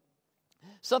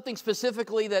 Something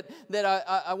specifically that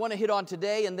I want to hit on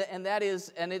today, and that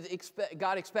is,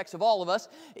 God expects of all of us,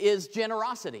 is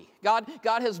generosity. God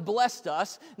has blessed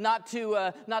us not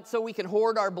so we can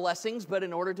hoard our blessings, but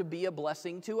in order to be a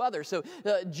blessing to others. So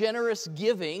generous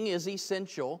giving is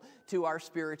essential to our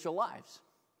spiritual lives.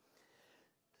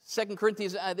 2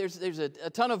 Corinthians, there's a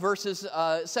ton of verses.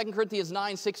 2 Corinthians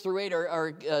 9, 6 through 8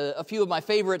 are a few of my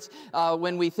favorites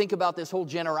when we think about this whole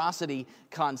generosity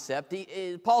concept.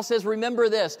 Paul says, remember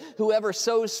this: whoever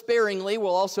sows sparingly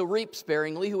will also reap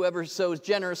sparingly. Whoever sows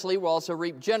generously will also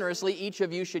reap generously. Each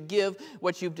of you should give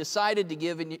what you've decided to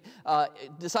give,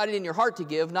 decided in your heart to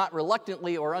give, not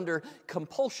reluctantly or under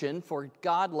compulsion, for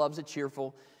God loves a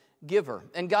cheerful giver.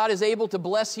 And God is able to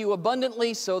bless you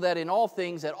abundantly, so that in all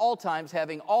things, at all times,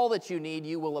 having all that you need,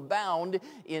 you will abound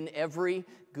in every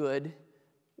good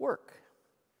work.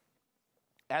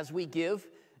 As we give,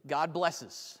 God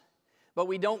blesses. But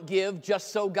we don't give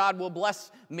just so God will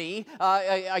bless me.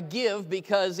 I give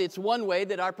because it's one way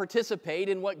that I participate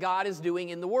in what God is doing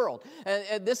in the world.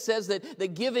 And this says that the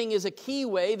giving is a key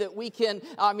way that we can,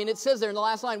 it says there in the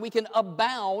last line, we can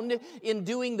abound in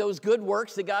doing those good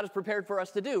works that God has prepared for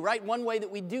us to do, right? One way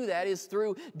that we do that is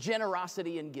through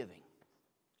generosity and giving.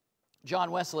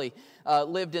 John Wesley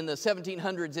lived in the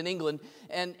 1700s in England,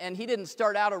 and he didn't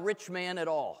start out a rich man at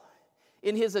all.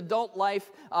 In his adult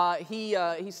life, he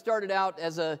started out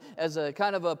as a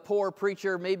kind of a poor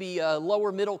preacher, maybe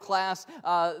lower middle class.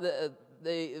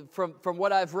 From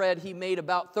what I've read, he made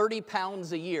about 30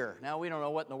 pounds a year. Now, we don't know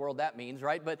what in the world that means,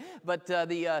 right? But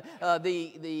the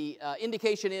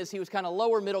indication is he was kind of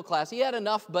lower middle class. He had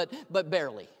enough, but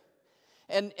barely.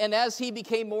 And as he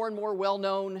became more and more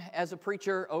well-known as a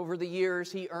preacher over the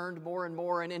years, he earned more and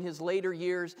more. And in his later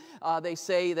years, they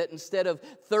say that instead of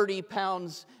 30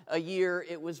 pounds a year,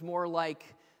 it was more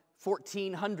like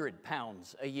 1,400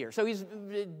 pounds a year. So he's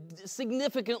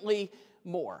significantly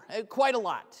more, quite a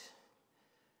lot.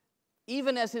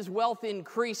 Even as his wealth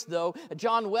increased, though,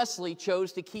 John Wesley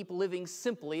chose to keep living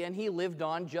simply, and he lived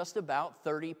on just about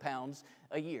 30 pounds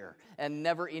a year and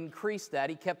never increased that.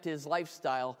 He kept his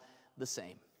lifestyle the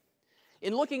same.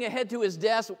 In looking ahead to his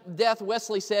death,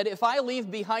 Wesley said, "If I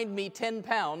leave behind me 10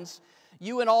 pounds,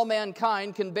 you and all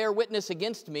mankind can bear witness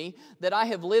against me that I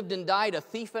have lived and died a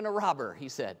thief and a robber," he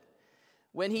said.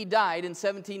 When he died in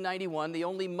 1791, the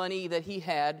only money that he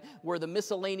had were the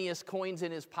miscellaneous coins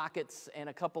in his pockets and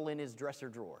a couple in his dresser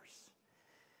drawers.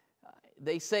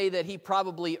 They say that he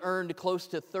probably earned close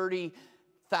to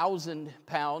 30,000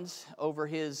 pounds over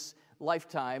his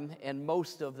lifetime, and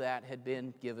most of that had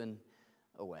been given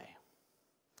away.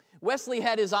 Wesley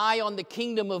had his eye on the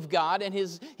kingdom of God, and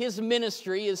his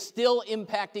ministry is still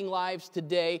impacting lives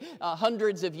today,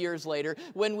 hundreds of years later.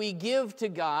 When we give to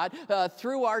God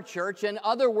through our church and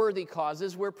other worthy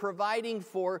causes, we're providing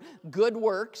for good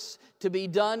works to be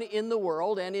done in the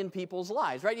world and in people's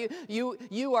lives, right?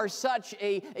 You are such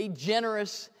a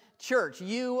generous church.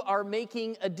 You are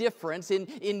making a difference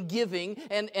in giving,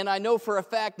 and I know for a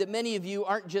fact that many of you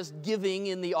aren't just giving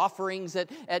in the offerings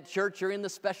at church or in the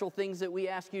special things that we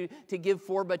ask you to give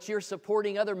for, but you're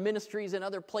supporting other ministries and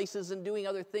other places and doing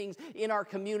other things in our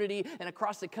community and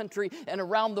across the country and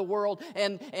around the world,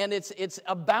 and it's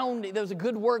abounding. Those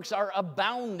good works are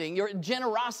abounding. Your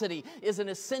generosity is an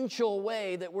essential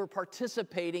way that we're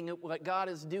participating in what God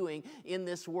is doing in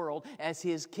this world as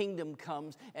His kingdom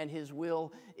comes and His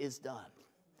will is done.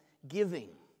 Giving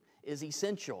is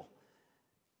essential.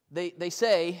 They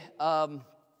say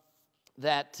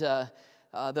that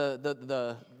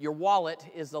your wallet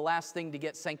is the last thing to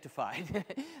get sanctified.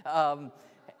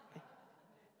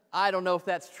 I don't know if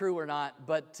that's true or not,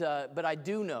 but I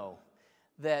do know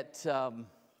that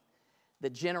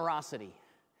that generosity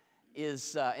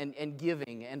is and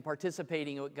giving and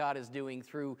participating in what God is doing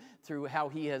through how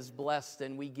He has blessed,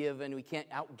 and we give and we can't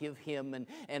outgive Him,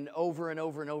 and over and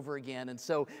over and over again. And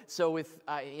so if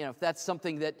that's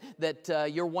something that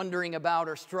you're wondering about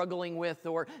or struggling with,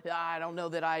 or I don't know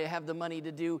that I have the money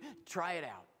to do, try it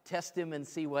out. Test Him and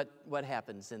see what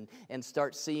happens, and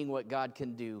start seeing what God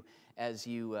can do as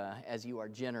you are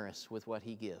generous with what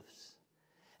He gives.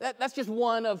 That's just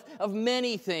one of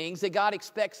many things that God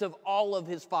expects of all of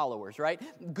His followers, right?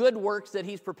 Good works that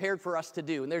He's prepared for us to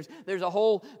do. And there's a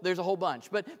whole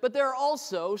bunch. But there are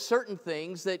also certain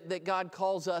things that God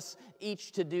calls us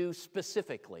each to do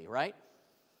specifically, right?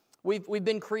 We've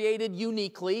been created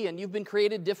uniquely, and you've been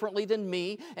created differently than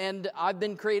me, and I've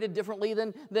been created differently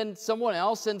than someone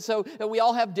else, and so we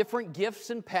all have different gifts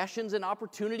and passions and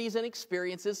opportunities and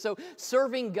experiences. So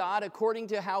serving God according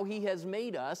to how He has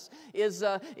made us is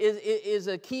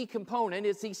a key component.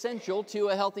 It's essential to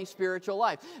a healthy spiritual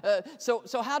life.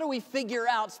 So how do we figure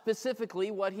out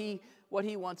specifically what He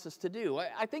wants us to do?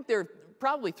 I think there are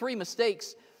probably 3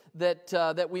 mistakes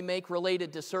that we make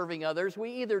related to serving others. We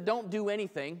either don't do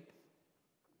anything,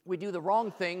 we do the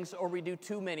wrong things, or we do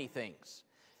too many things.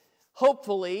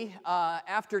 Hopefully,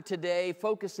 after today,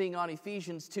 focusing on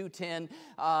Ephesians 2:10,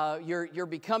 you're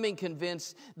becoming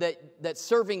convinced that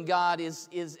serving God is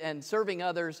and serving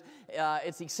others,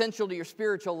 it's essential to your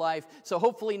spiritual life. So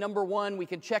hopefully, number 1, we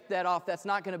can check that off. That's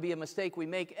not going to be a mistake we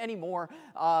make anymore.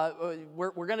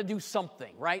 We're going to do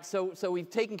something, right? So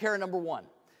we've taken care of number 1.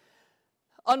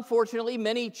 Unfortunately,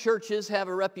 many churches have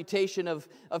a reputation of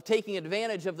taking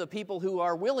advantage of the people who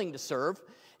are willing to serve,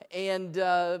 and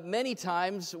many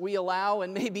times we allow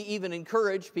and maybe even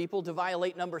encourage people to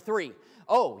violate number 3.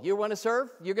 Oh, you want to serve?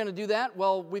 You're going to do that?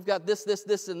 Well, we've got this,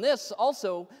 and this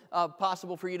also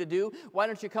possible for you to do. Why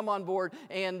don't you come on board?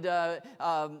 And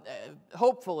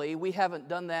hopefully we haven't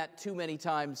done that too many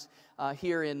times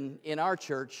here in our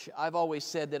church. I've always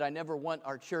said that I never want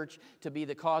our church to be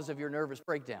the cause of your nervous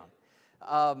breakdown.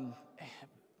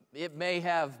 It may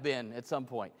have been at some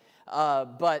point,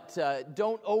 but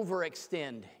don't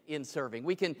overextend in serving.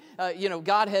 We can,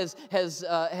 God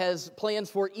has plans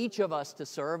for each of us to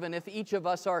serve, and if each of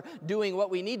us are doing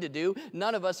what we need to do,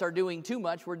 none of us are doing too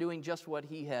much. We're doing just what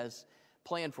He has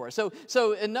planned for us.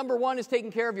 So number 1 is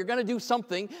taken care of. You're going to do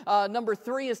something. Number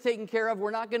 3 is taken care of. We're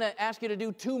not going to ask you to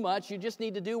do too much. You just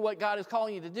need to do what God is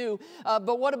calling you to do.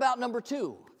 But what about number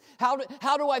 2? How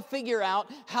do I figure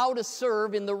out how to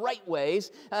serve in the right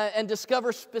ways and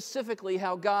discover specifically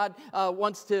how God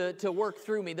wants to work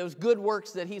through me, those good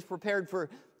works that He's prepared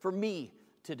for me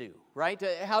to do, right?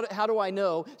 How do I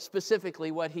know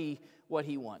specifically what He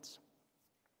wants?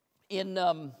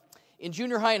 In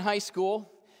junior high and high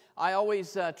school, I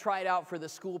always tried out for the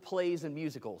school plays and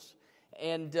musicals.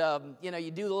 And,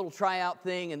 you do the little tryout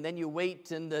thing, and then you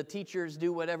wait, and the teachers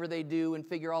do whatever they do and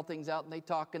figure all things out, and they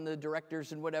talk, and the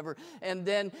directors and whatever. And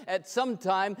then at some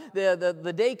time,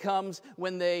 the day comes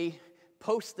when they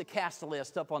post the cast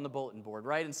list up on the bulletin board,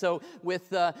 right? And so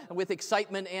with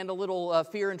excitement and a little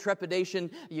fear and trepidation,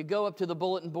 you go up to the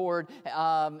bulletin board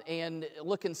and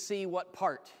look and see what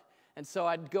part. And so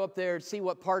I'd go up there and see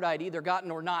what part I'd either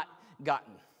gotten or not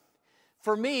gotten.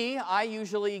 For me, I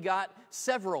usually got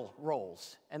several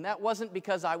roles, and that wasn't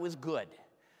because I was good.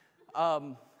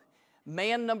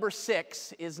 Man number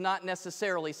 6 is not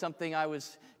necessarily something I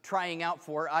was trying out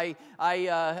for. I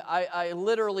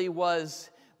literally was,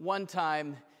 one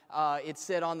time, it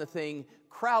said on the thing,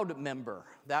 crowd member.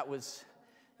 That was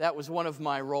one of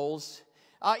my roles.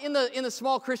 In the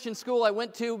small Christian school I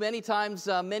went to, many times,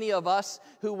 many of us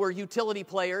who were utility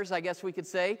players, I guess we could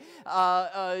say,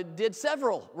 did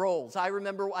several roles. I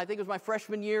remember, I think it was my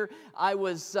freshman year, I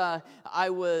was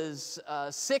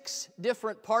 6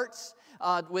 different parts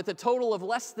with a total of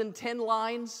less than 10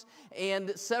 lines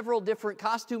and several different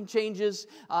costume changes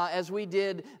as we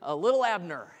did Little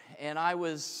Abner. And I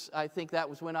think that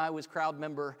was when I was crowd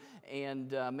member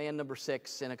and man number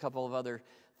 6 and a couple of other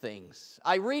things.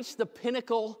 I reached the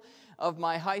pinnacle of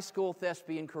my high school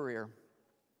thespian career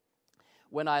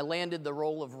when I landed the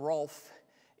role of Rolf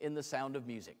in The Sound of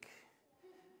Music.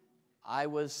 I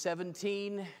was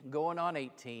 17, going on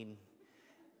 18,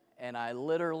 and I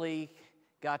literally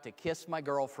got to kiss my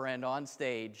girlfriend on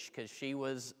stage because she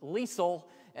was Liesel,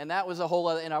 and that was a whole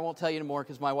other, and I won't tell you anymore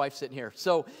because my wife's sitting here.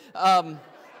 So,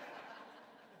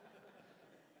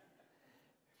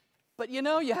 but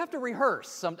you have to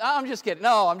rehearse. I'm just kidding.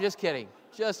 No, I'm just kidding.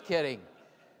 Just kidding.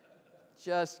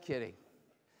 Just kidding.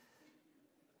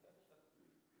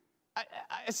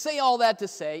 I say all that to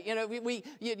say,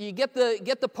 you get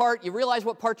the part, you realize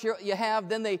what part you have,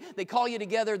 then they call you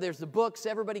together, there's the books,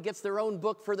 everybody gets their own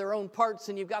book for their own parts,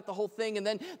 and you've got the whole thing,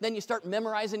 and then you start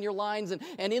memorizing your lines,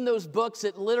 and in those books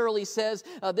it literally says,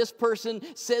 this person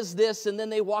says this, and then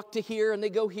they walk to here, and they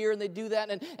go here, and they do that,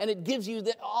 and it gives you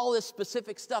all this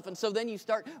specific stuff, and so then you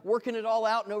start working it all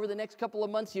out, and over the next couple of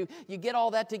months you get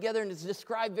all that together, and it's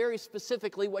described very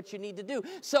specifically what you need to do.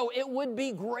 So it would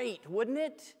be great, wouldn't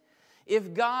it?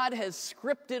 If God has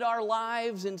scripted our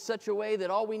lives in such a way that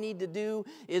all we need to do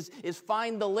is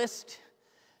find the list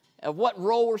of what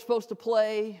role we're supposed to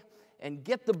play and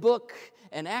get the book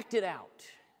and act it out.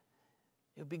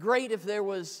 It would be great if there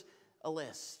was a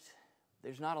list.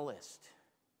 There's not a list.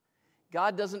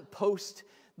 God doesn't post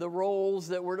the roles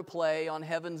that we're to play on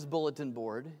heaven's bulletin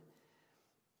board.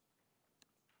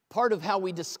 Part of how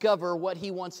we discover what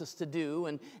He wants us to do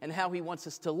and how He wants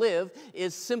us to live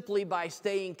is simply by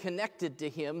staying connected to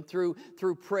Him through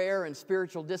prayer and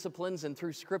spiritual disciplines and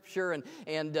through Scripture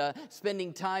and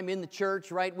spending time in the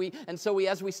church, right?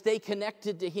 As we stay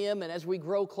connected to Him and as we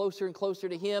grow closer and closer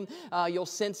to Him, you'll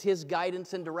sense His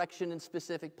guidance and direction in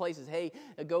specific places. Hey,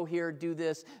 go here, do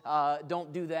this,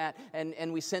 don't do that.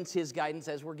 And we sense His guidance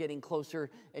as we're getting closer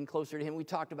and closer to Him. We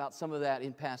talked about some of that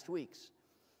in past weeks.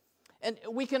 And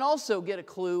we can also get a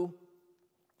clue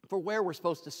for where we're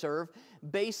supposed to serve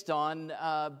based on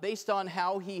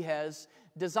how He has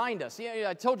designed us. Yeah,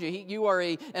 I told you, you are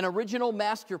an original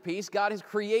masterpiece. God has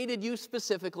created you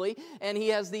specifically, and He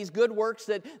has these good works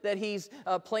that He's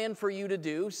planned for you to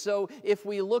do. So if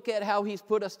we look at how He's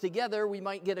put us together, we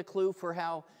might get a clue for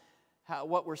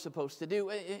what we're supposed to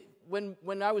do.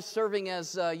 When I was serving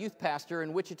as youth pastor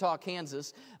in Wichita,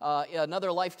 Kansas,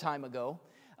 another lifetime ago,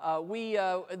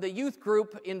 the youth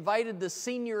group invited the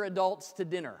senior adults to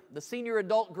dinner. The senior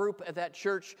adult group at that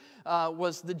church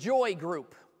was the Joy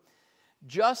group,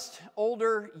 just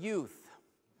older youth.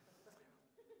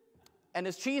 And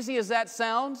as cheesy as that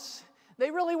sounds,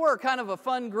 they really were kind of a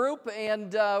fun group,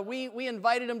 and we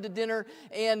invited them to dinner,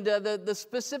 and the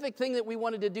specific thing that we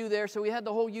wanted to do there, so we had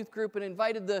the whole youth group and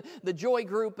invited the Joy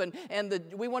group, and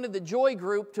we wanted the Joy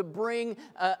group to bring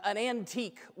an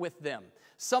antique with them.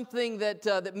 Something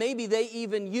that maybe they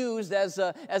even used as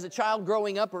a child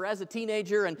growing up or as a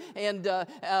teenager, and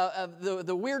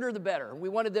the weirder the better. We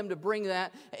wanted them to bring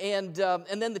that, and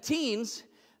then the teens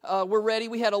were ready.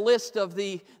 We had a list of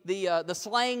the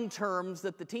slang terms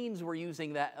that the teens were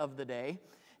using of the day,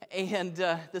 and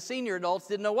the senior adults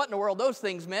didn't know what in the world those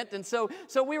things meant, and so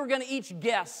we were going to each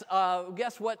guess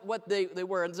what they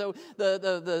were, and so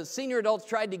the senior adults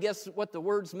tried to guess what the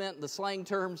words meant, the slang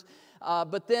terms.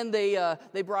 But then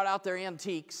they brought out their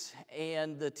antiques,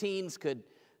 and the teens could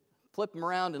flip them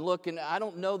around and look. And I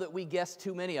don't know that we guessed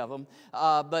too many of them,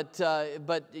 but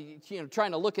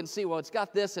trying to look and see. Well, it's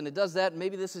got this and it does that, and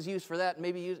maybe this is used for that. And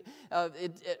maybe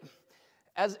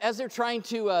as they're trying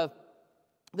to.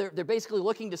 They're basically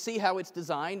looking to see how it's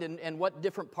designed and what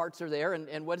different parts are there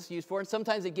and what it's used for. And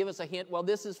sometimes they give us a hint. Well,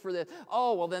 this is for this.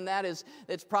 Oh, well, then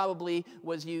it's probably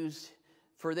was used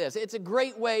for this. It's a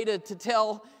great way to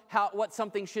tell what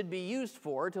something should be used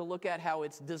for, to look at how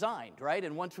it's designed, right?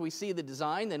 And once we see the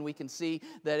design, then we can see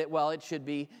that it should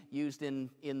be used in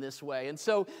this way. And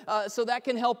so that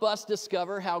can help us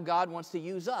discover how God wants to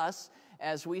use us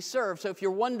as we serve. So if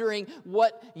you're wondering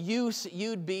what use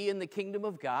you'd be in the kingdom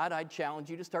of God, I'd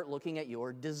challenge you to start looking at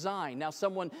your design. Now,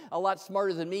 someone a lot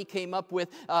smarter than me came up with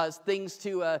things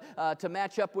to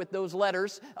match up with those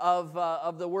letters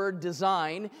of the word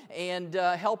design and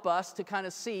help us to kind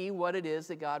of see what it is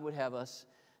that God would have us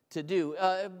to do.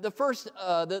 The first,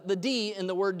 the D in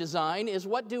the word design is,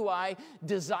 what do I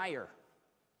desire?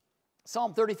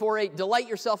 Psalm 34:8, delight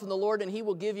yourself in the Lord and He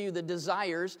will give you the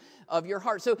desires of your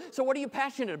heart. So what are you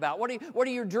passionate about? What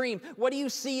are your dreams? What do you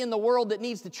see in the world that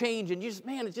needs to change? And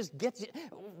it just gets you.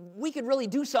 We could really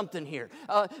do something here.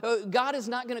 God is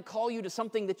not going to call you to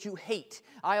something that you hate.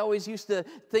 I always used to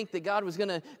think that God was going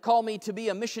to call me to be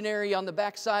a missionary on the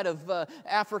backside of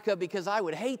Africa because I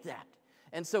would hate that.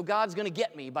 And so God's going to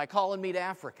get me by calling me to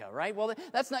Africa, right? Well,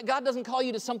 that's not. God doesn't call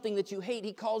you to something that you hate.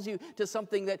 He calls you to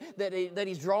something that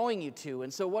He's drawing you to.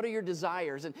 And so what are your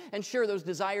desires? And sure, those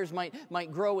desires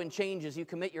might grow and change as you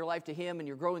commit your life to Him and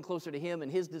you're growing closer to Him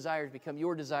and His desires become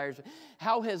your desires.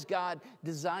 How has God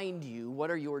designed you?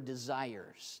 What are your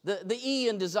desires? The E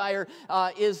in desire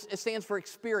stands for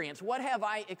experience. What have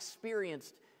I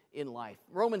experienced in life?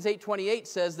 Romans 8:28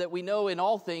 says that we know in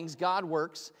all things God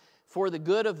works for the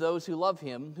good of those who love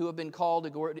Him, who have been called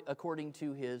according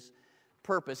to His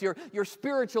purpose, your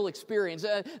spiritual experience.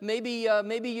 Maybe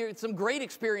some great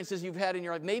experiences you've had in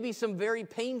your life. Maybe some very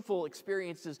painful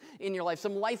experiences in your life.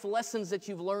 Some life lessons that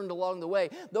you've learned along the way.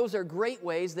 Those are great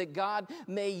ways that God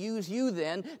may use you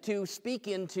then to speak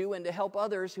into and to help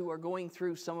others who are going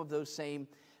through some of those same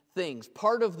things.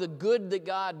 Part of the good that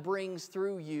God brings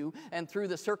through you and through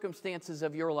the circumstances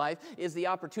of your life is the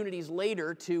opportunities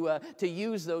later to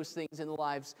use those things in the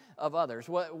lives of others.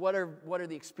 What are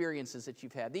the experiences that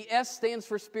you've had? The S stands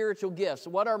for spiritual gifts.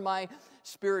 What are my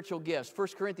spiritual gifts? 1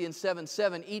 Corinthians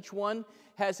 7:7, each one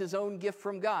has his own gift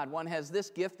from God. One has this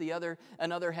gift,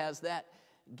 another has that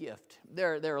gift.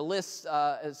 There are lists,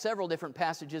 several different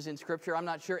passages in Scripture. I'm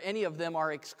not sure any of them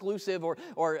are exclusive, or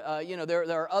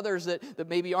there are others that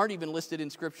maybe aren't even listed in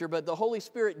Scripture, but the Holy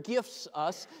Spirit gifts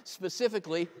us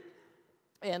specifically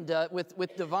and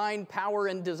with divine power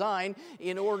and design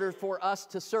in order for us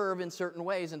to serve in certain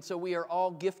ways. And so we are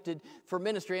all gifted for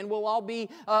ministry, and we'll all be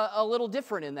a little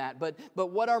different in that. But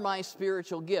what are my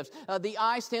spiritual gifts? The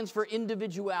I stands for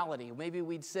individuality. Maybe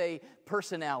we'd say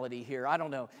personality here. I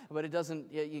don't know. But it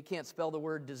doesn't, you can't spell the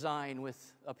word design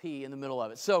with a P in the middle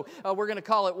of it. So we're going to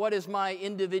call it, what is my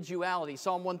individuality?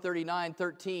 Psalm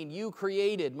 139:13, you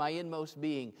created my inmost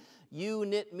being. You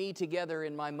knit me together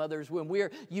in my mother's womb. We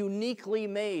are uniquely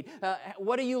made.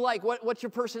 What do you like? What's your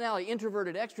personality?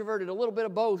 Introverted, extroverted, a little bit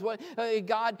of both.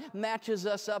 God matches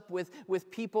us up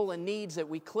with people and needs that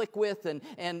we click with,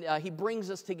 and He brings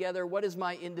us together. What is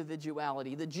my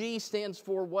individuality? The G stands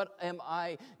for what am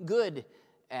I good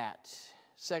at?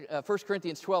 1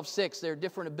 Corinthians 12:6, there are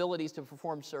different abilities to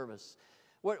perform service.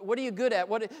 What are you good at?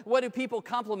 What do people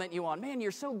compliment you on? Man,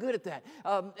 you're so good at that.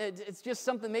 It's just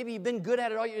something, maybe you've been good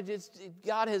at it all.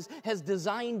 God has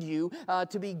designed you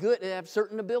to be good, to have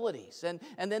certain abilities.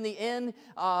 And then the N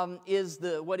is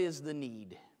what is the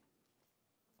need?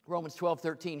 Romans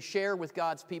 12:13, share with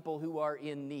God's people who are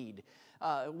in need.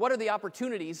 What are the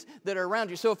opportunities that are around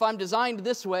you? So if I'm designed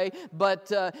this way,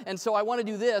 and so I want to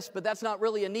do this, but that's not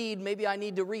really a need, maybe I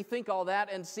need to rethink all that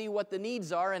and see what the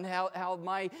needs are and how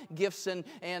my gifts and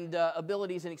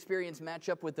abilities and experience match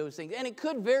up with those things. And it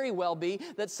could very well be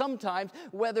that sometimes,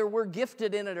 whether we're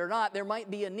gifted in it or not, there might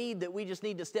be a need that we just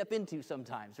need to step into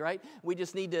sometimes, right? We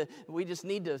just need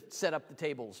to set up the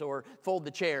tables or fold the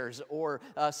chairs or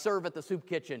serve at the soup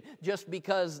kitchen just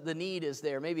because the need is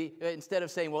there. Maybe instead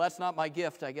of saying, well, that's not my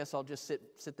gift, I guess I'll just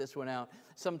sit this one out.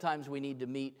 Sometimes we need to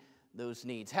meet those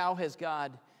needs. How has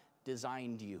God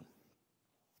designed you?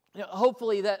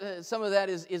 Hopefully that some of that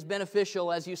is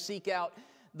beneficial as you seek out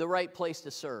the right place to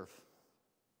serve.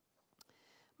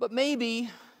 But maybe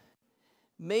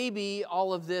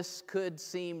all of this could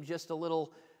seem just a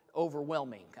little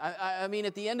overwhelming. I mean,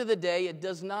 at the end of the day, it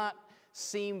does not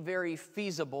seem very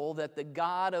feasible that the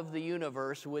God of the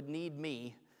universe would need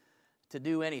me to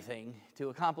do anything, to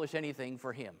accomplish anything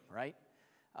for Him, right?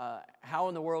 How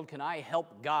in the world can I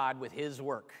help God with His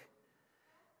work?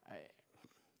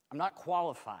 I'm not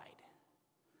qualified.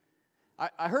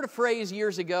 I heard a phrase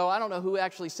years ago. I don't know who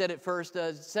actually said it first.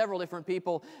 Several different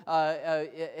people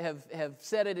have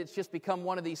said it. It's just become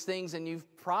one of these things, and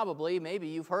maybe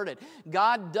you've heard it.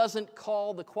 God doesn't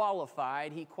call the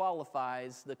qualified, He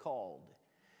qualifies the called.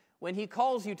 When He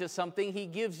calls you to something, He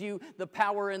gives you the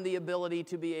power and the ability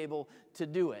to be able to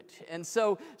do it. And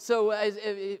so as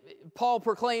Paul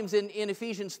proclaims in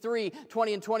Ephesians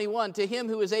 3:20 and 21, to Him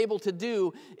who is able to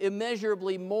do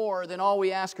immeasurably more than all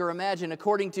we ask or imagine,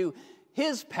 according to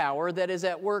His power that is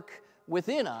at work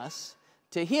within us,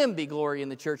 to Him be glory in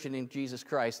the church and in Jesus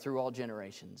Christ through all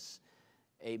generations.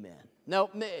 Amen.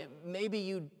 Now, maybe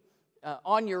you,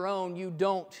 on your own, you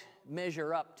don't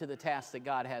measure up to the task that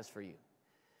God has for you.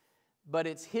 But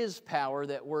it's His power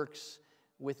that works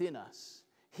within us.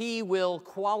 He will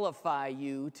qualify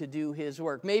you to do His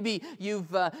work. Maybe you've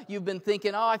been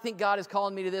thinking, I think God is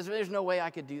calling me to this. There's no way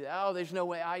I could do that. There's no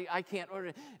way I can't.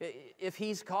 If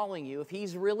He's calling you, if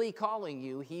He's really calling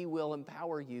you, He will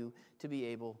empower you to be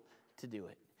able to do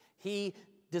it. He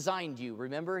designed you.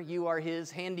 Remember, you are His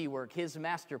handiwork, His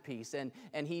masterpiece, and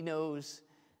He knows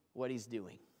what He's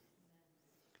doing.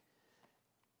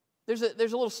 There's a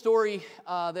little story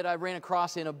that I ran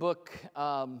across in a book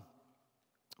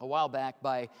a while back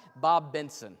by Bob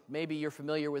Benson. Maybe you're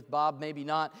familiar with Bob, maybe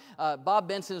not. Bob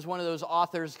Benson is one of those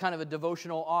authors, kind of a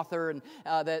devotional author, and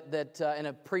and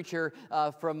a preacher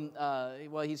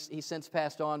he's since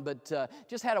passed on, but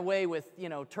just had a way with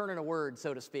turning a word,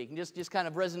 so to speak, and just kind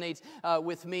of resonates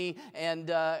with me. And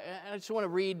I just want to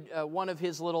read one of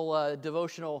his little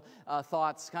devotional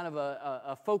thoughts, kind of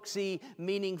a folksy,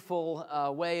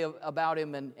 meaningful way about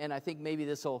him, and I think maybe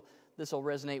this will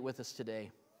resonate with us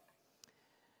today.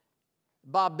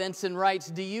 Bob Benson writes,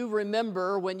 do you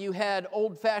remember when you had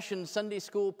old-fashioned Sunday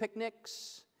school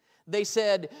picnics? They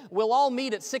said, we'll all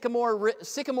meet at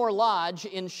Sycamore Lodge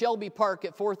in Shelby Park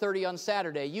at 4:30 on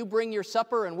Saturday. You bring your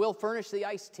supper and we'll furnish the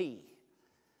iced tea.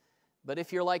 But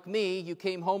if you're like me, you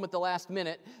came home at the last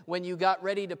minute. When you got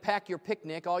ready to pack your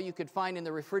picnic, all you could find in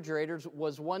the refrigerators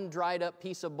was one dried up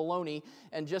piece of bologna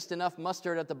and just enough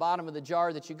mustard at the bottom of the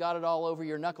jar that you got it all over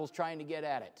your knuckles trying to get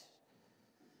at it.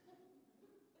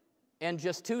 And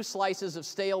just 2 slices of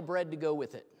stale bread to go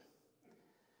with it.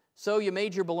 So you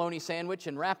made your bologna sandwich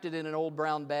and wrapped it in an old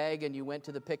brown bag and you went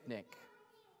to the picnic.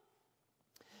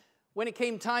 When it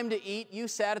came time to eat, you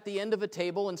sat at the end of a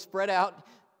table and spread out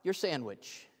your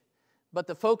sandwich. But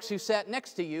the folks who sat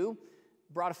next to you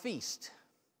brought a feast.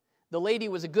 The lady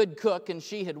was a good cook, and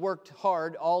she had worked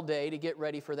hard all day to get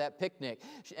ready for that picnic.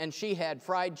 And she had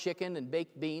fried chicken and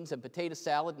baked beans and potato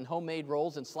salad and homemade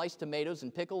rolls and sliced tomatoes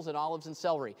and pickles and olives and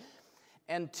celery.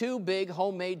 And 2 big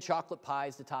homemade chocolate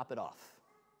pies to top it off.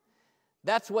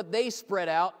 That's what they spread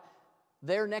out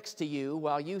there next to you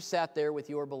while you sat there with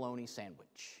your bologna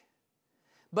sandwich.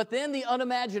 But then the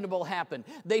unimaginable happened.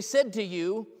 They said to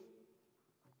you,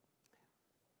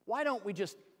 why don't we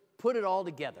just put it all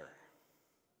together?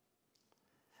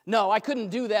 No, I couldn't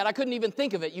do that. I couldn't even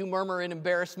think of it, you murmur in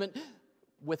embarrassment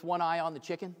with one eye on the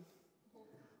chicken.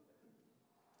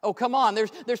 Oh, come on,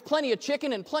 there's plenty of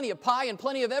chicken and plenty of pie and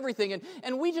plenty of everything,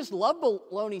 and we just love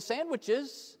bologna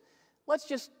sandwiches. Let's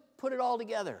just put it all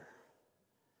together.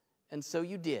 And so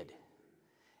you did.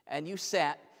 And you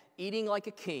sat eating like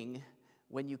a king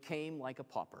when you came like a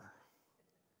pauper.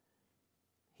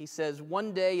 He says,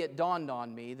 one day it dawned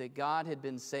on me that God had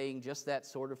been saying just that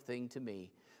sort of thing to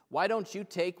me. Why don't you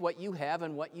take what you have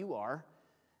and what you are,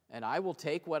 and I will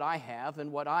take what I have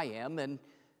and what I am, and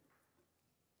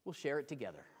we'll share it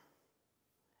together.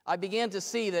 I began to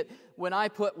see that when I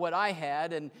put what I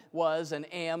had and was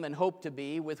and am and hope to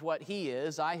be with what He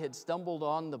is, I had stumbled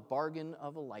on the bargain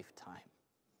of a lifetime.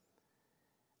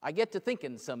 I get to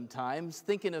thinking sometimes,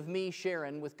 thinking of me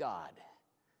sharing with God.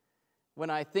 When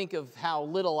I think of how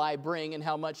little I bring and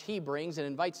how much He brings and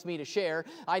invites me to share,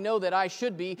 I know that I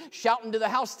should be shouting to the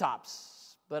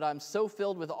housetops, but I'm so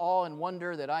filled with awe and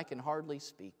wonder that I can hardly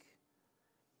speak.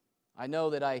 I know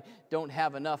that I don't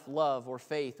have enough love or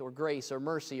faith or grace or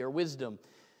mercy or wisdom,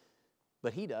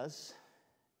 but He does.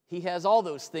 He has all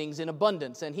those things in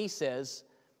abundance, and He says,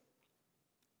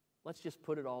 let's just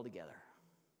put it all together.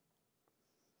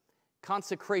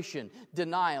 Consecration,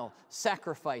 denial,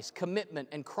 sacrifice, commitment,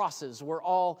 and crosses were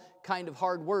all kind of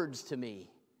hard words to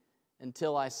me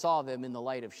until I saw them in the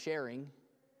light of sharing.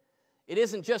 It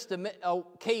isn't just a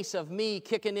case of me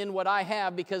kicking in what I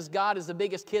have because God is the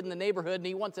biggest kid in the neighborhood and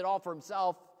He wants it all for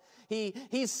Himself.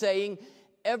 He's saying,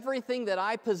 everything that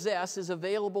I possess is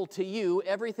available to you.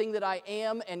 Everything that I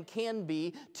am and can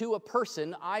be to a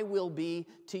person, I will be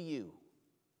to you.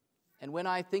 And when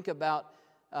I think about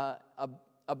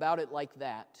it like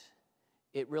that,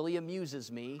 it really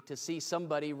amuses me to see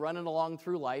somebody running along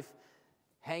through life,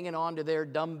 hanging on to their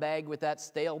dumb bag with that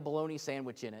stale bologna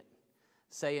sandwich in it,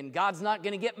 saying, God's not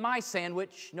going to get my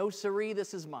sandwich. No siree,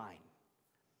 this is mine.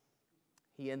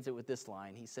 He ends it with this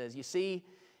line. He says, you see,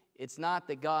 it's not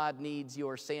that God needs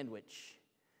your sandwich.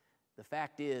 The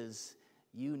fact is,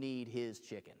 you need His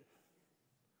chicken.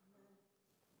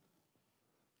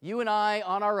 You and I,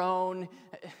 on our own,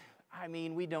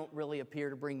 we don't really appear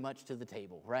to bring much to the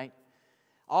table, right?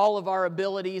 All of our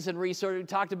abilities and resources, we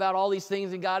talked about all these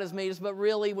things that God has made us, but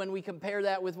really when we compare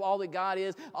that with all that God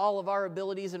is, all of our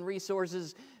abilities and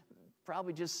resources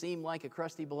probably just seem like a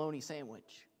crusty bologna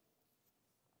sandwich.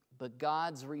 But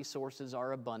God's resources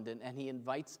are abundant, and He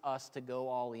invites us to go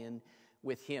all in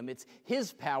with Him. It's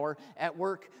His power at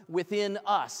work within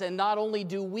us. And not only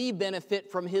do we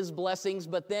benefit from His blessings,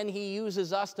 but then He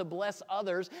uses us to bless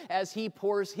others as He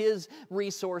pours His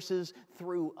resources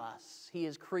through us. He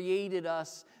has created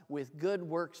us with good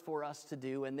works for us to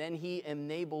do, and then He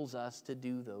enables us to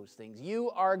do those things. You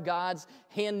are God's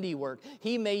handiwork.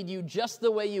 He made you just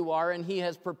the way you are, and He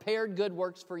has prepared good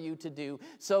works for you to do.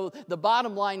 So the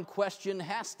bottom line question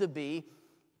has to be,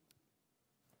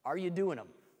 are you doing them?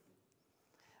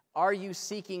 Are you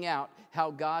seeking out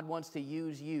how God wants to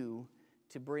use you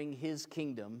to bring His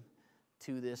kingdom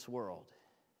to this world?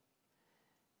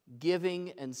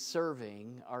 Giving and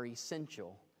serving are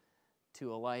essential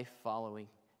to a life following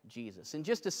Jesus. In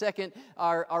just a second,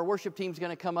 our worship team's going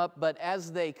to come up, but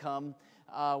as they come,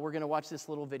 we're going to watch this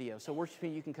little video. So worship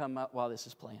team, you can come up while this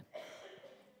is playing.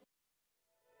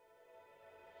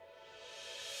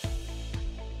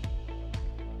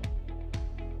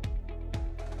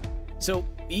 So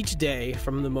each day,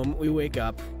 from the moment we wake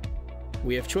up,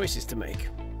 we have choices to make.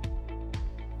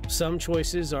 Some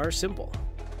choices are simple,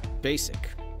 basic,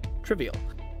 trivial,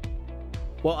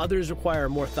 while others require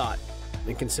more thought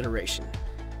and consideration.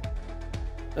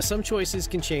 Some choices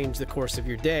can change the course of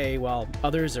your day, while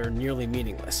others are nearly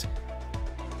meaningless.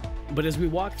 But as we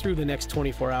walk through the next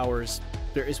 24 hours,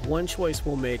 there is one choice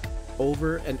we'll make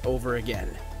over and over again.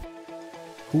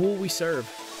 Who will we serve?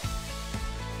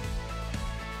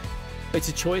 It's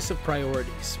a choice of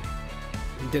priorities,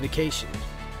 dedication,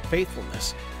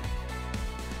 faithfulness.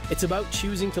 It's about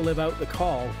choosing to live out the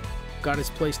call God has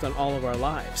placed on all of our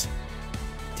lives,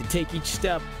 to take each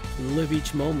step and live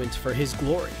each moment for His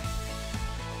glory.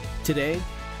 Today,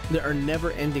 there are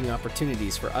never-ending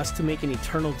opportunities for us to make an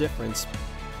eternal difference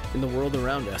in the world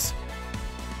around us.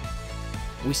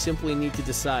 We simply need to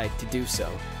decide to do so.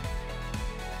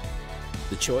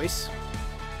 The choice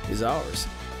is ours.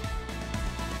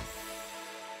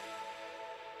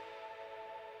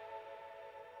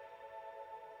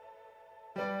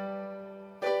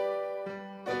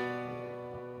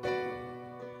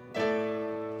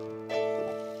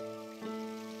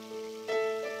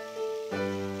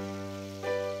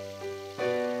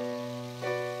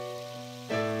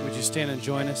 Would you stand and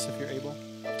join us if you're able?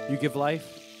 You give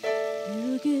life.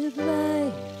 You give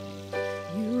life,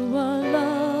 you are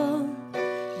love,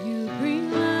 you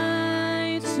bring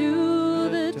light to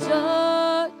the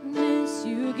darkness,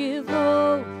 you give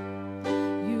hope,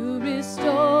 you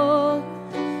restore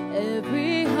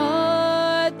every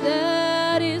heart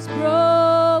that is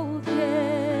broken,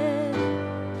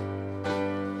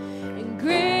 and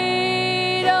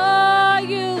great are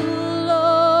you,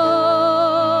 Lord,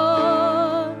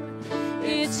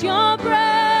 it's your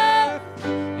breath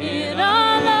in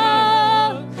our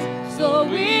lungs, so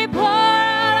we pour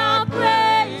out our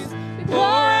praise, we pour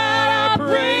out our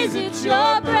praise, it's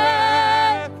your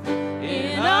breath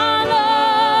in our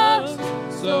lungs,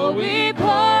 so we pour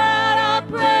out our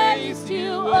praise to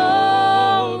you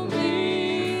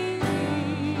only.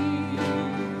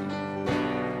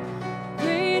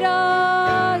 Great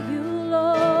are you,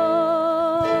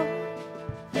 Lord,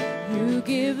 you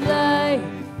give life,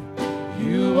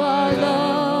 you are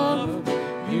love,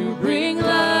 you bring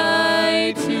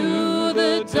light to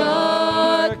the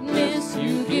darkness,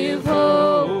 you give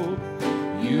hope,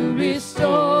 you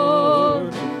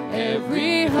restore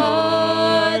every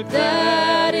heart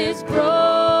that is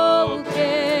broken,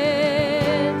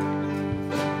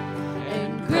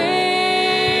 and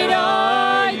great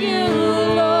are you,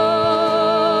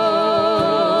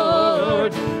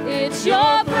 Lord, it's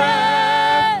your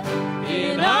breath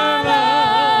in our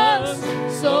lungs,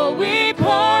 so we pour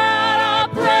out our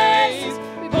praise,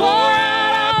 we pour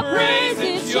out our praise,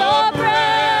 it's your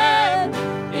breath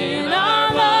in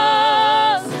our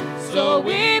lungs, so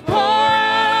we pour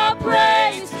out our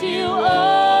praise to you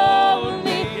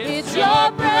only, it's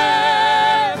your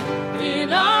breath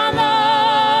in our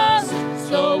lungs,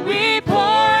 so we pour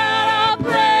out our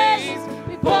praise,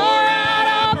 we pour out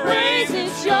our praise,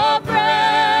 it's your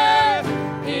breath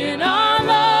in our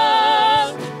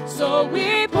lungs, so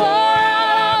we pour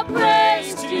out our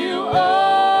praise to you only.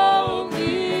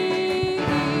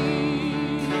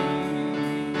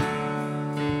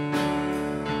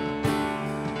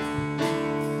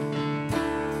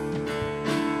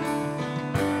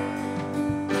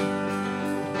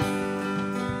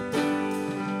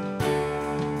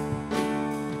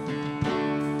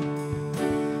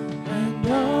 And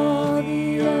all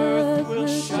the earth will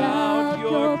shout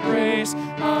your praise,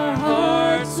 our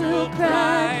hearts will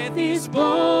cry, these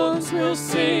bones will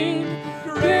sing,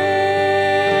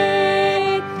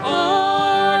 great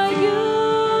are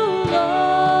you, Lord.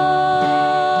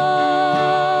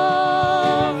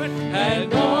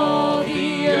 And all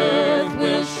the earth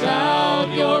will shout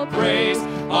your praise,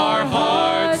 our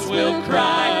hearts will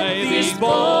cry, these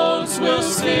bones will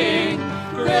sing,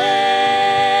 great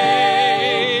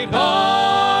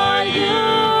are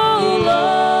you,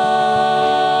 Lord.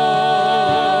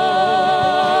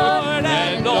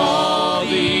 And all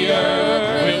the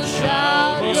earth will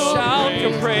shout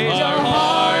your praise, our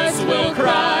hearts will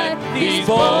cry, these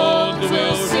bones will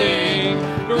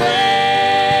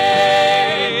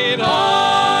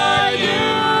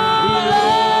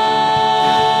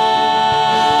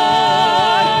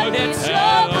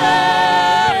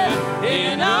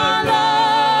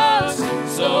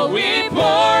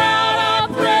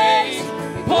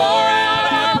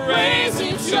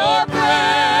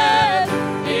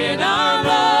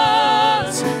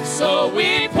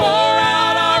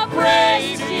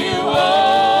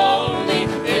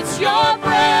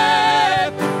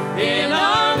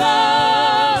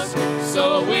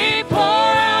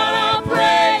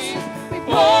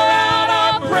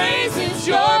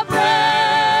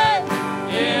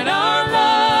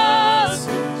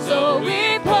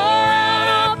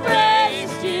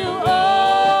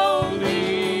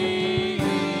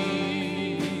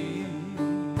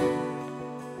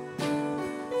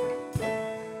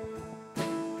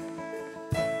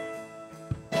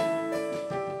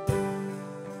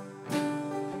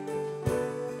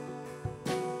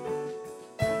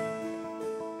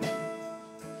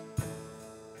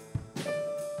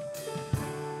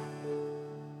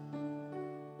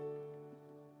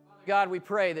God, we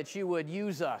pray that you would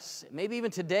use us, maybe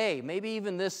even today, maybe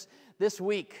even this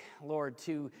week, Lord,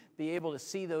 to be able to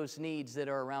see those needs that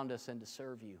are around us and to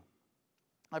serve you.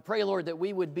 I pray, Lord, that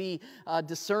we would be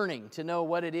discerning to know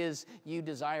what it is you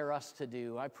desire us to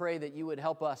do. I pray that you would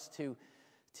help us to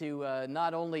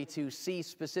not only to see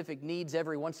specific needs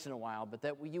every once in a while, but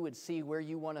that you would see where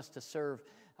you want us to serve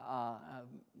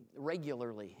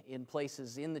regularly in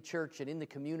places in the church and in the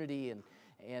community and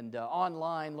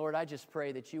online. Lord, I just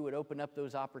pray that you would open up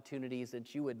those opportunities,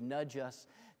 that you would nudge us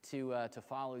to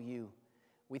follow you.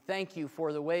 We thank you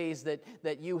for the ways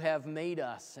that you have made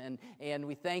us, and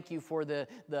we thank you for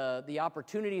the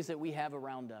opportunities that we have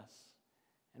around us.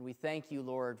 And we thank you,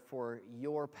 Lord, for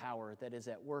your power that is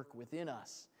at work within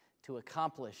us to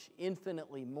accomplish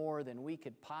infinitely more than we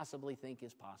could possibly think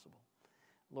is possible.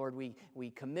 Lord, we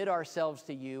commit ourselves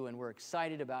to you, and we're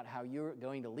excited about how you're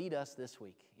going to lead us this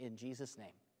week. In Jesus'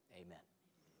 name, amen.